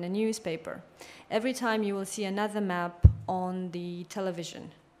map in a newspaper, every time you will see another map on the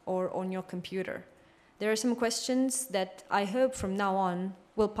television or on your computer. There are some questions that I hope from now on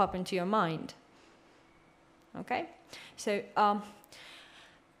will pop into your mind. Okay? So,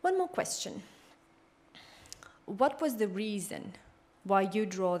 one more question. What was the reason why you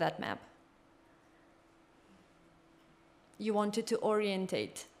draw that map? You wanted to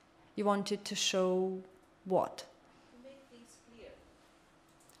orientate. You wanted to show what? To make things clear.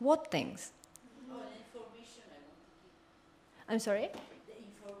 What things? Oh, the information I want to give. I'm sorry? The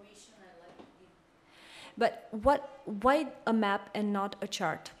information I like to give. But why a map and not a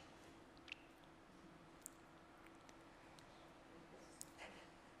chart?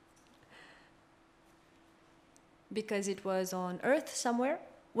 Because it was on Earth somewhere?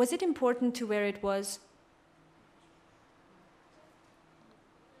 Was it important to where it was?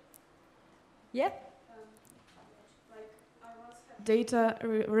 Yeah? Data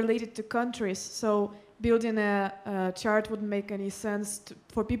related to countries, so building a chart wouldn't make any sense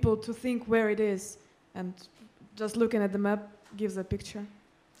for people to think where it is, and just looking at the map gives a picture.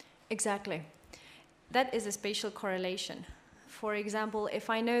 Exactly. That is a spatial correlation. For example, if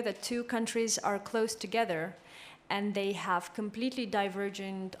I know that 2 countries are close together, and they have completely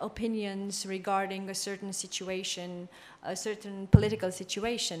divergent opinions regarding a certain situation, a certain political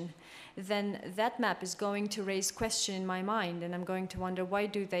situation, then that map is going to raise question in my mind, and I'm going to wonder, why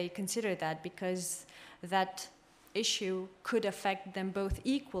do they consider that? Because that issue could affect them both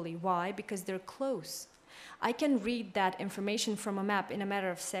equally. Why? Because they're close. I can read that information from a map in a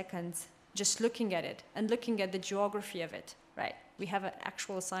matter of seconds, just looking at it and looking at the geography of it, right? We have an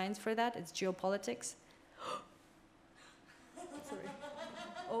actual science for that, it's geopolitics. Sorry.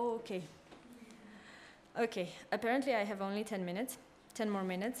 Oh, okay. Okay, apparently I have only 10 minutes, 10 more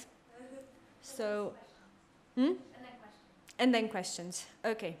minutes. So, And then questions.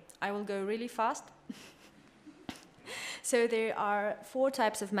 Okay, I will go really fast. So there are 4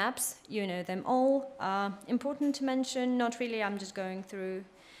 types of maps. You know them all. Important to mention, not really, I'm just going through.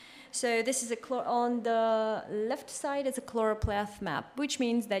 So this is on the left side is a chloropleth map, which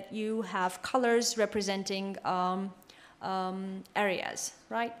means that you have colors representing areas,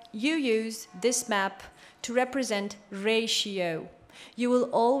 right? You use this map to represent ratio. You will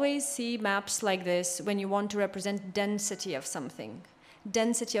always see maps like this when you want to represent density of something.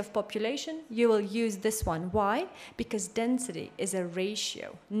 Density of population, you will use this one. Why? Because density is a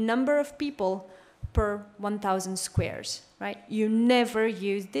ratio. Number of people per 1,000 squares, right? You never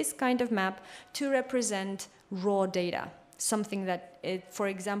use this kind of map to represent raw data. Something that, for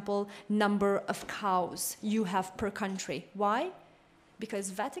example, number of cows you have per country. Why?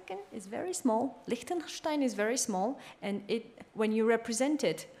 Because Vatican is very small, Liechtenstein is very small, and when you represent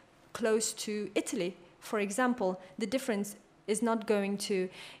it close to Italy, for example, the difference is not going to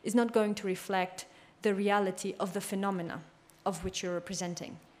reflect the reality of the phenomena of which you're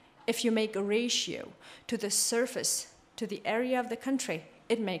representing. If you make a ratio to the surface, to the area of the country,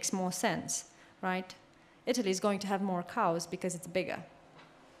 it makes more sense, right? Italy is going to have more cows because it's bigger.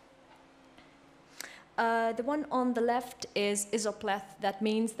 The one on the left is isopleth. That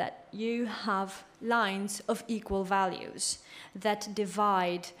means that you have lines of equal values that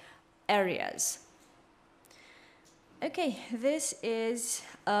divide areas. Okay, this is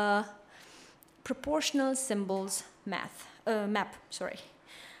a proportional symbols map. Sorry.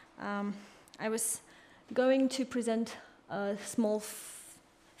 I was going to present a small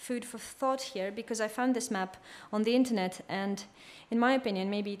food for thought here because I found this map on the internet, and in my opinion,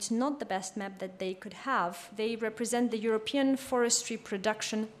 maybe it's not the best map that they could have. They represent the European forestry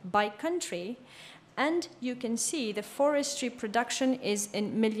production by country, and you can see the forestry production is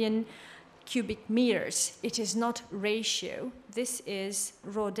in million cubic meters. It is not ratio. This is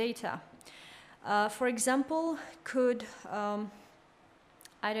raw data. For example, could,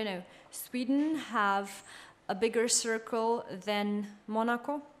 I don't know, Sweden have a bigger circle than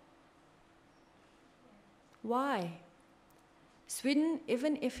Monaco? Why? Sweden,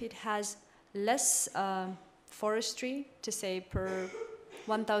 even if it has less forestry, to say per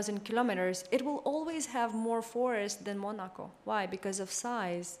 1,000 kilometers, it will always have more forest than Monaco. Why? Because of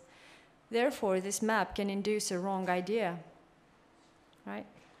size. Therefore, this map can induce a wrong idea, right?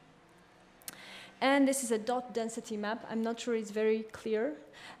 And this is a dot density map. I'm not sure it's very clear.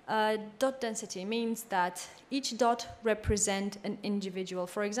 Dot density means that each dot represents an individual.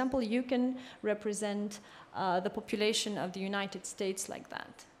 For example, you can represent the population of the United States like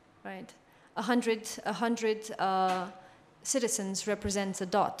that, right? 100 citizens represents a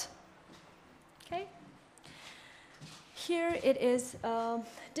dot, okay? Here it is a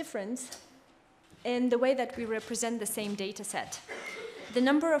difference in the way that we represent the same data set. The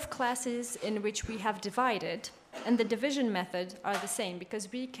number of classes in which we have divided and the division method are the same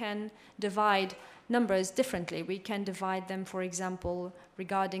because we can divide numbers differently. We can divide them, for example,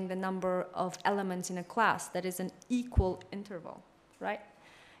 regarding the number of elements in a class. That is an equal interval, right?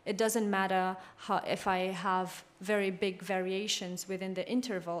 It doesn't matter if I have very big variations within the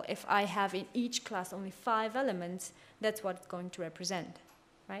interval. If I have in each class only 5 elements, that's what it's going to represent,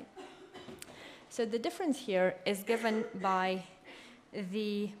 right? So the difference here is given by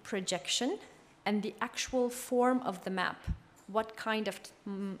the projection and the actual form of the map, what kind of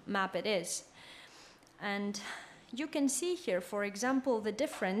map it is. And you can see here, for example, the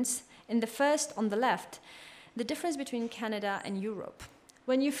difference in the first on the left, the difference between Canada and Europe.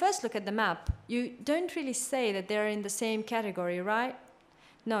 When you first look at the map, you don't really say that they're in the same category, right?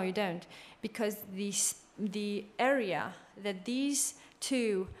 No, you don't, because the area that these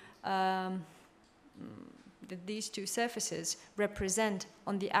two surfaces represent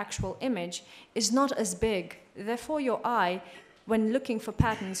on the actual image is not as big. Therefore, your eye, when looking for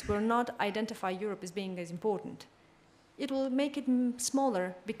patterns, will not identify Europe as being as important. It will make it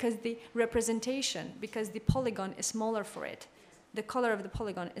smaller because the representation, because the polygon is smaller for it. The color of the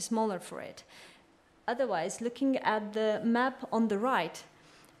polygon is smaller for it. Otherwise, looking at the map on the right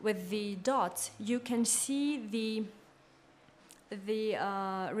with the dots, you can see the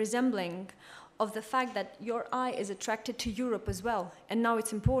resembling of the fact that your eye is attracted to Europe as well. And now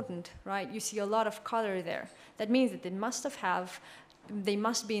it's important, right? You see a lot of color there. That means that they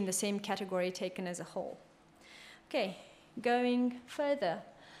must be in the same category taken as a whole. Okay, going further.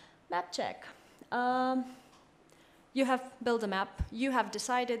 Map check. You have built a map. You have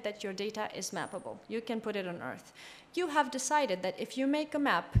decided that your data is mappable. You can put it on Earth. You have decided that if you make a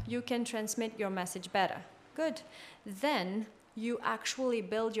map, you can transmit your message better. Good. Then you actually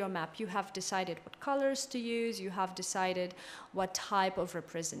build your map. You have decided what colors to use. You have decided what type of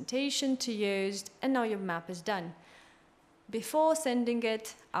representation to use. And now your map is done. Before sending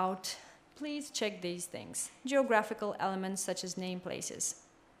it out, please check these things. Geographical elements such as name places.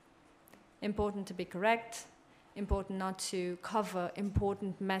 Important to be correct. Important not to cover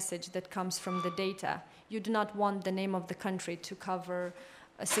important message that comes from the data. You do not want the name of the country to cover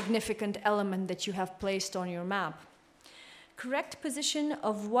a significant element that you have placed on your map. Correct position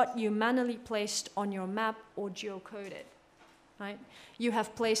of what you manually placed on your map or geocoded. Right? You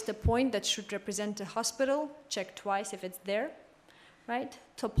have placed a point that should represent a hospital. Check twice if it's there. Right?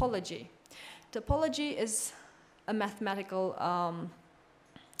 Topology. Topology is a mathematical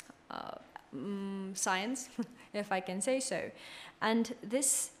science, if I can say so. And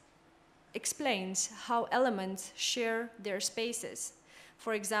this explains how elements share their spaces.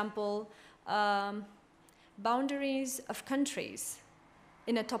 For example, boundaries of countries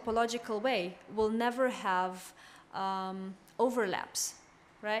in a topological way will never have overlaps,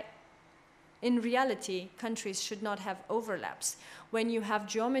 right? In reality, countries should not have overlaps. When you have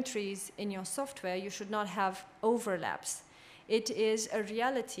geometries in your software, you should not have overlaps. It is a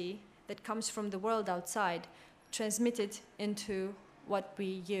reality that comes from the world outside, transmitted into what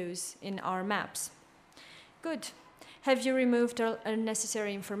we use in our maps. Good. Have you removed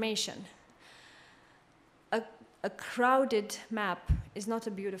unnecessary information? A crowded map is not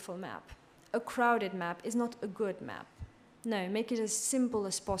a beautiful map. A crowded map is not a good map. No, make it as simple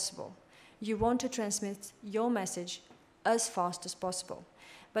as possible. You want to transmit your message as fast as possible.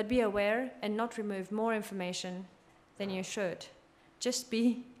 But be aware and not remove more information than you should. Just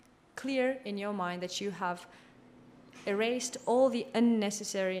be clear in your mind that you have erased all the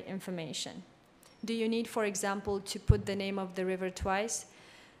unnecessary information. Do you need, for example, to put the name of the river twice?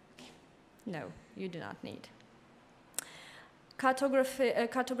 No, you do not need.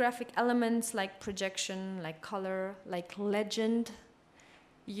 Cartographic elements like projection, like color, like legend.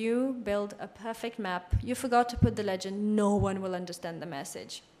 You build a perfect map. You forgot to put the legend. No one will understand the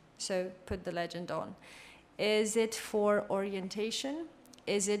message. So put the legend on. Is it for orientation?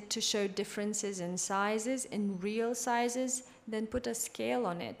 Is it to show differences in sizes, in real sizes? Then put a scale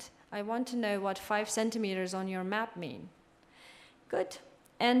on it. I want to know what 5 centimeters on your map mean. Good.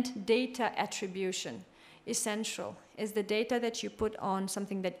 And data attribution. Essential. Is the data that you put on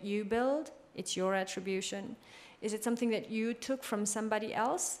something that you build? It's your attribution. Is it something that you took from somebody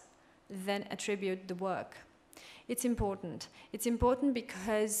else? Then attribute the work. It's important. It's important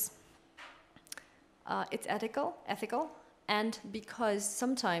because it's ethical, and because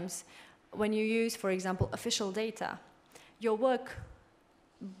sometimes when you use, for example, official data, your work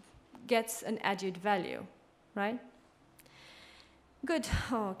gets an added value, right? Good.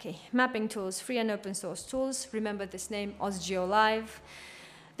 Oh, okay. Mapping tools, free and open source tools. Remember this name, OsGeoLive.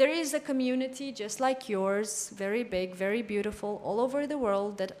 There is a community just like yours, very big, very beautiful, all over the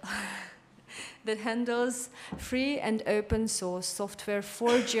world that that handles free and open source software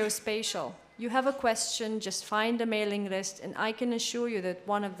for geospatial. You have a question, just find a mailing list, and I can assure you that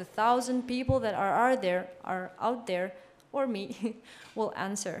one of the 1,000 people that are out there, or me, will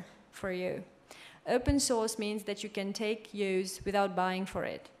answer for you. Open source means that you can use without buying for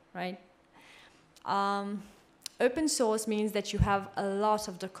it, right? Open source means that you have a lot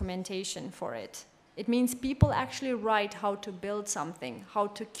of documentation for it. It means people actually write how to build something, how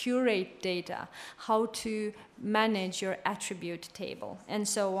to curate data, how to manage your attribute table, and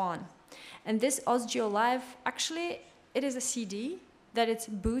so on. And this OsGeoLive, actually, it is a CD that it's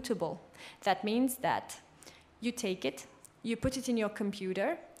bootable. That means that you take it, you put it in your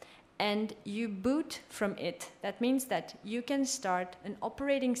computer, and you boot from it. That means that you can start an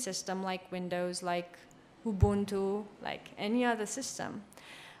operating system like Windows, like Ubuntu, like any other system.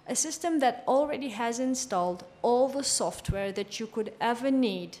 A system that already has installed all the software that you could ever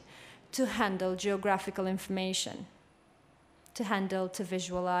need to handle geographical information, to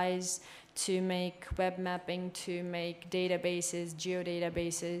visualize, to make web mapping, to make databases,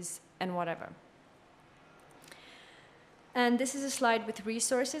 geodatabases, and whatever. And this is a slide with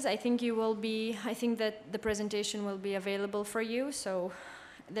resources. I think that the presentation will be available for you, so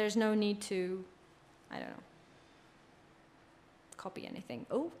there's no need to, I don't know, copy anything.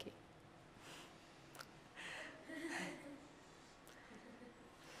 Oh, okay.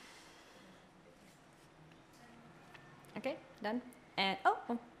 Okay, done. And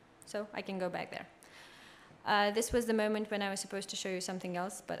so I can go back there. This was the moment when I was supposed to show you something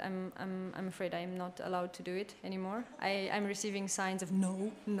else, but I'm afraid I'm not allowed to do it anymore. I'm receiving signs of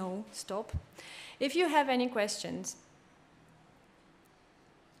no, stop. If you have any questions,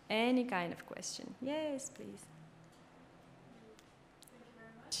 any kind of question, yes, please. Thank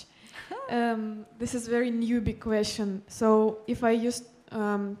you very much. This is a very newbie question. So if I use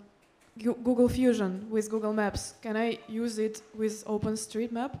Google Fusion with Google Maps, can I use it with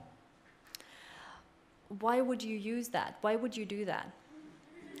OpenStreetMap? Why would you use that? Why would you do that?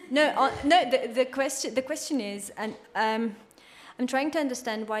 No, no. The question is, and I'm trying to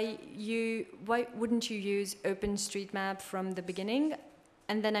understand why wouldn't you use OpenStreetMap from the beginning?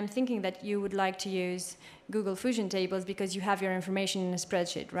 And then I'm thinking that you would like to use Google Fusion tables because you have your information in a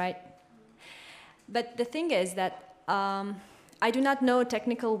spreadsheet, right? But the thing is that I do not know a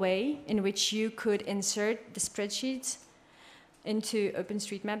technical way in which you could insert the spreadsheets into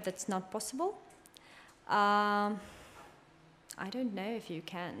OpenStreetMap. That's not possible. I don't know if you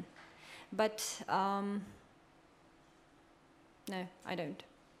can, but no, I don't.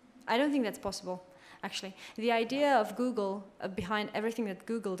 I don't think that's possible, actually. The idea of Google, behind everything that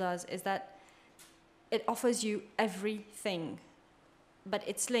Google does, is that it offers you everything, but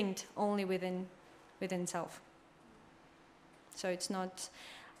it's linked only within self. So it's not...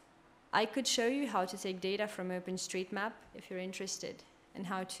 I could show you how to take data from OpenStreetMap if you're interested, and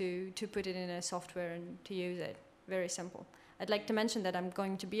how to put it in a software and to use it. Very simple. I'd like to mention that I'm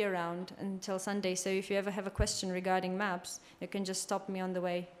going to be around until Sunday, so if you ever have a question regarding maps, you can just stop me on the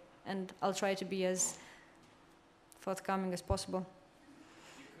way, and I'll try to be as forthcoming as possible.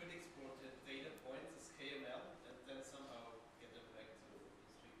 You could export the data points as KML and then somehow get them back to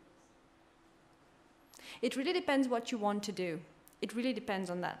OpenStreetMap. It really depends what you want to do. It really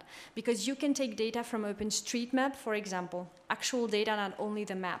depends on that. Because you can take data from OpenStreetMap, for example, actual data, not only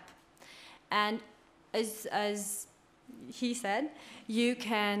the map. And as he said, you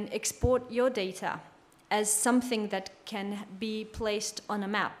can export your data as something that can be placed on a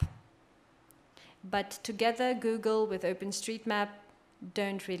map. But together, Google with OpenStreetMap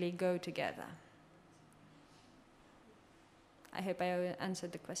don't really go together. I hope I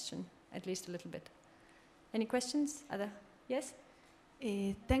answered the question, at least a little bit. Any questions? Yes?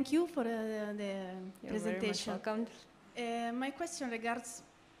 Thank you for the You're presentation. very much welcome. My question regards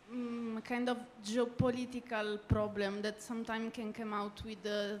kind of geopolitical problem that sometimes can come out with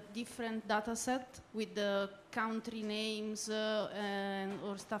a different data set, with the country names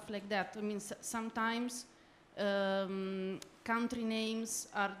or stuff like that. I mean, sometimes country names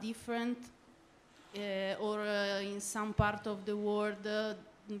are different or in some part of the world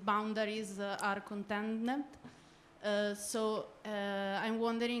boundaries are contended. So I'm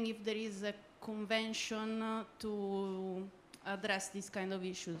wondering if there is a convention to address these kind of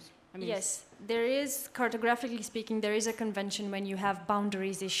issues. I mean, yes, there is, cartographically speaking, there is a convention when you have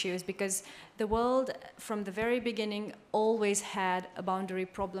boundaries issues, because the world from the very beginning always had a boundary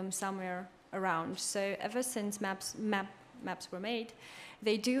problem somewhere around. So ever since maps were made,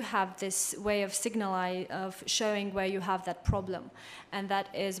 they do have this way of of showing where you have that problem, and that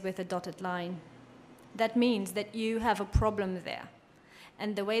is with a dotted line. That means that you have a problem there.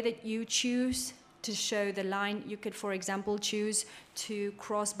 And the way that you choose to show the line, you could, for example, choose to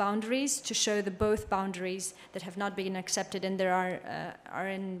cross boundaries to show the both boundaries that have not been accepted and there are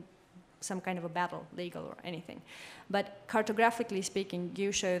in some kind of a battle, legal or anything. But cartographically speaking,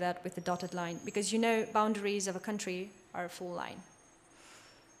 you show that with the dotted line, because you know boundaries of a country are a full line.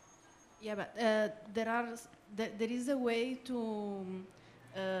 Yeah, but there is a way to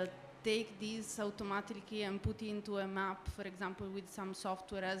take these automatically and put into a map, for example, with some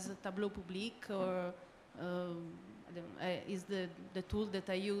software as a Tableau Public, or I don't know, is the tool that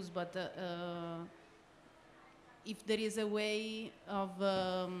I use, but if there is a way of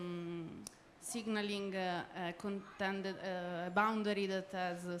signaling a contended boundary that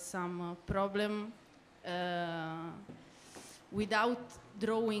has some problem without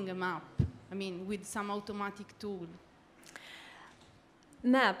drawing a map, I mean, with some automatic tool.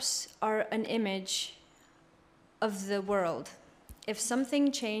 Maps are an image of the world. If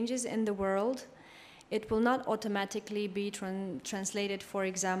something changes in the world, it will not automatically be translated, for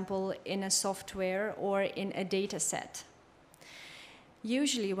example, in a software or in a data set.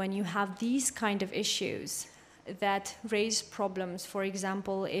 Usually when you have these kind of issues, that raise problems. For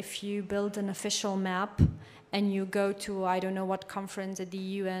example, if you build an official map and you go to, I don't know what conference at the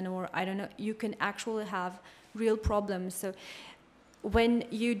UN, or I don't know, you can actually have real problems. So when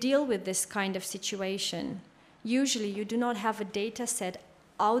you deal with this kind of situation, usually you do not have a data set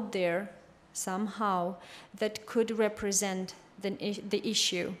out there somehow that could represent the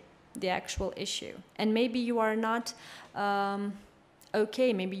issue, the actual issue. And maybe you are not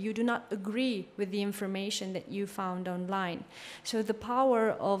okay, maybe you do not agree with the information that you found online. So the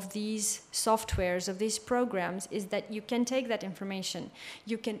power of these softwares, of these programs, is that you can take that information,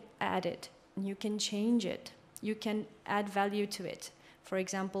 you can add it, you can change it, you can add value to it. For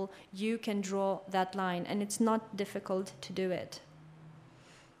example, you can draw that line, and it's not difficult to do it.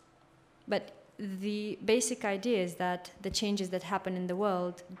 But the basic idea is that the changes that happen in the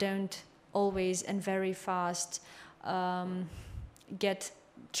world don't always and very fast get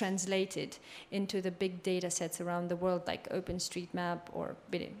translated into the big data sets around the world, like OpenStreetMap, or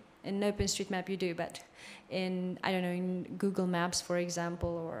in OpenStreetMap you do, but in, I don't know, in Google Maps, for example,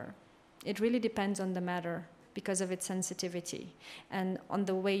 or it really depends on the matter because of its sensitivity and on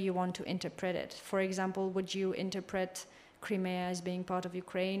the way you want to interpret it. For example, would you interpret Crimea as being part of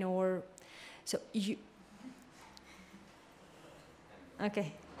Ukraine, or so you?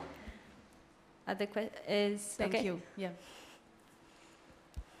 Okay. Other question is Thank okay. you. Yeah.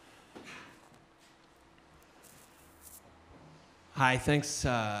 Hi, thanks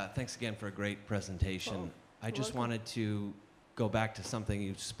again for a great presentation. I just wanted to go back to something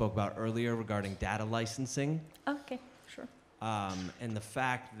you spoke about earlier regarding data licensing. Okay, sure. And the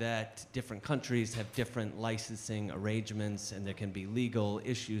fact that different countries have different licensing arrangements and there can be legal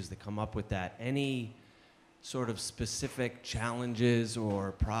issues that come up with that. Any sort of specific challenges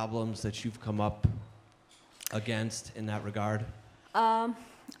or problems that you've come up against in that regard? I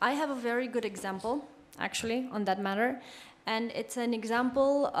have a very good example, actually, on that matter. And it's an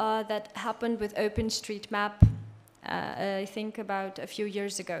example that happened with OpenStreetMap, I think about a few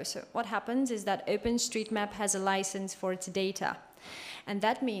years ago. So what happens is that OpenStreetMap has a license for its data. And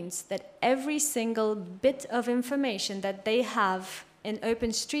that means that every single bit of information that they have in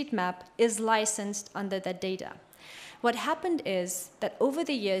OpenStreetMap is licensed under that data. What happened is that over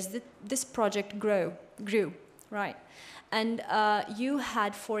the years, this project grew, right? And you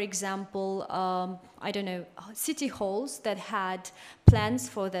had, for example, I don't know, city halls that had plans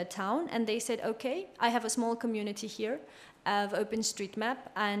for their town, and they said, okay, I have a small community here of OpenStreetMap,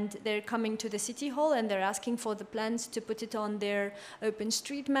 and they're coming to the city hall and they're asking for the plans to put it on their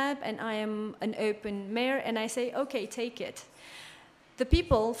OpenStreetMap, and I am an open mayor, and I say, okay, take it. The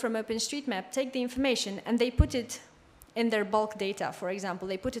people from OpenStreetMap take the information and they put it in their bulk data, for example,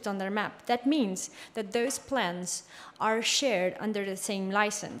 they put it on their map. That means that those plans are shared under the same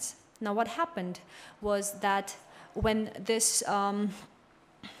license. Now, what happened was that when this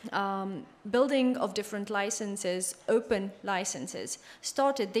building of different licenses, open licenses,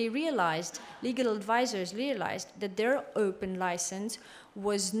 started, they realized, legal advisors realized that their open license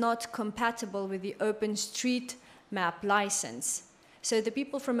was not compatible with the OpenStreetMap license. So the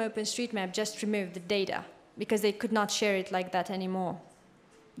people from OpenStreetMap just removed the data because they could not share it like that anymore.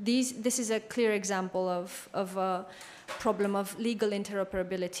 This is a clear example of a problem of legal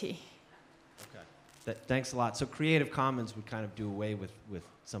interoperability. Okay. Thanks a lot. So Creative Commons would kind of do away with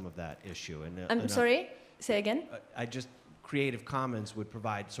some of that issue. I'm sorry? Say again? Creative Commons would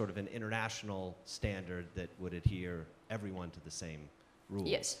provide sort of an international standard that would adhere everyone to the same rules.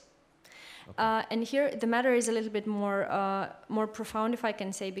 Yes. Okay. And here the matter is a little bit more profound, if I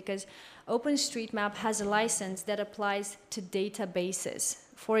can say, because OpenStreetMap has a license that applies to databases.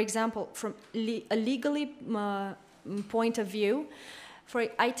 For example, from a legally point of view,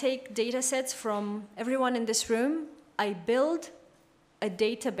 I take data sets from everyone in this room, I build a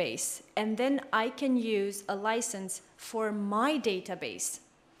database, and then I can use a license for my database.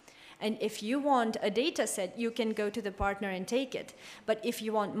 And if you want a data set, you can go to the partner and take it. But if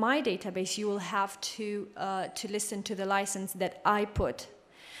you want my database, you will have to listen to the license that I put.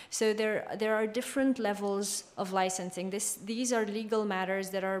 So there are different levels of licensing. These are legal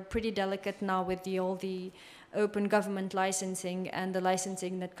matters that are pretty delicate now with all the open government licensing and the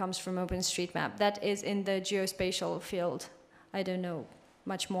licensing that comes from OpenStreetMap. That is in the geospatial field. I don't know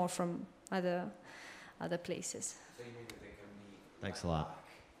much more from other places. So you mean that there can be Thanks a lot.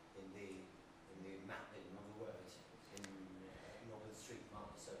 in the mapping, in other words, in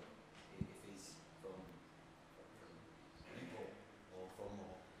OpenStreetMap, so if it's from people or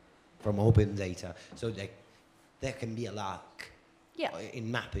from open data, so there can be a lack in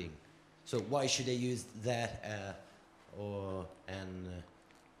mapping. So why should they use that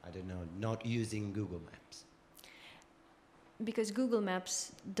I don't know, not using Google Maps? because Google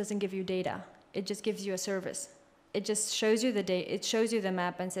Maps doesn't give you data. It just gives you a service. It just shows you the it shows you the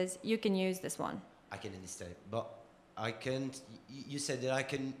map and says you can use this one. I can understand, but I can't. You said that I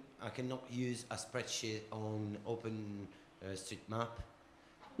cannot use a spreadsheet on Open Street Map.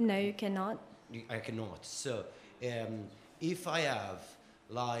 No, you cannot. I cannot. So if I have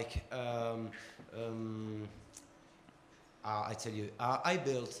like I tell you, I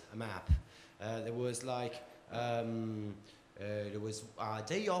built a map. There was like there was a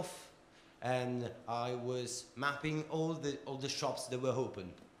day off, and I was mapping all the shops that were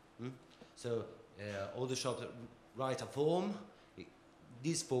open. So all the shops write a form.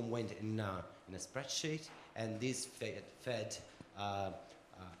 This form went in a spreadsheet, and this fed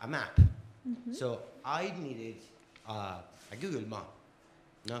a map. So I needed a Google map.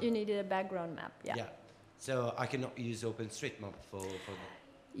 No? You needed a background map, yeah. Yeah. So I cannot use OpenStreetMap for that.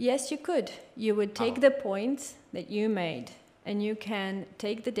 Yes, you could. You would take the points that you made, and you can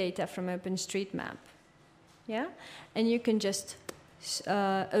take the data from OpenStreetMap, yeah? And you can just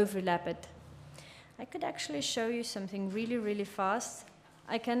overlap it. I could actually show you something really, really fast.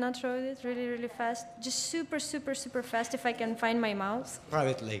 I cannot show it really, really fast. Just super, super, super fast if I can find my mouse.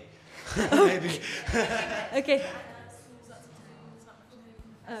 Privately. Maybe. Okay.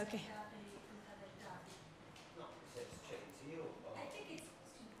 Okay.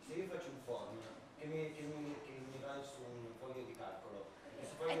 Se io faccio un form che mi va su un foglio di calcolo,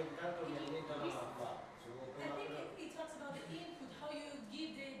 questo foglio di calcolo mi alimenta una mappa. I think it talks about the input, how you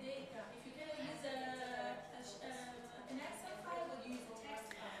give the data. If you can use an Excel file or use a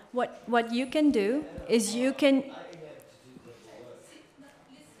text file. What you can do is you can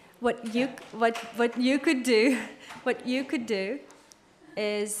what you could do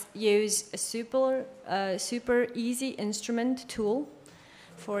is use a super easy instrument tool.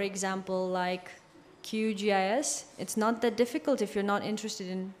 For example, like QGIS. It's not that difficult if you're not interested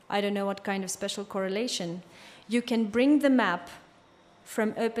in, I don't know what kind of special correlation. You can bring the map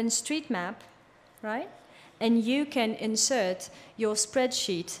from OpenStreetMap, right? And you can insert your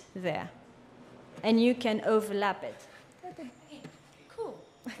spreadsheet there. And you can overlap it. Cool.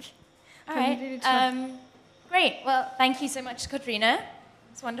 All right. Great. Well, thank you so much, Codrina.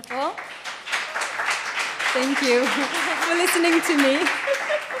 It's wonderful. Thank you for listening to me.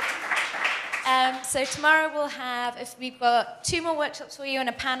 So tomorrow we've got 2 more workshops for you and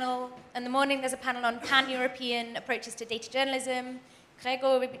a panel. In the morning there's a panel on pan-European approaches to data journalism.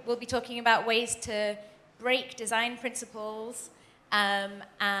 Gregor will be talking about ways to break design principles. And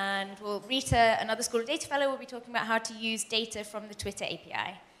Rita, another School of Data fellow, will be talking about how to use data from the Twitter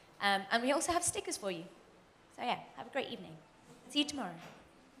API. And we also have stickers for you. So yeah, have a great evening. See you tomorrow.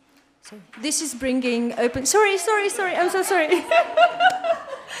 So this is bringing I'm so sorry.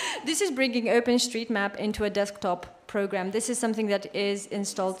 This is bringing OpenStreetMap into a desktop program. This is something that is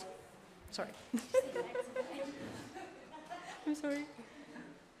installed. Sorry. I'm sorry.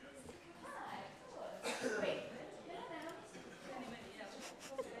 Great.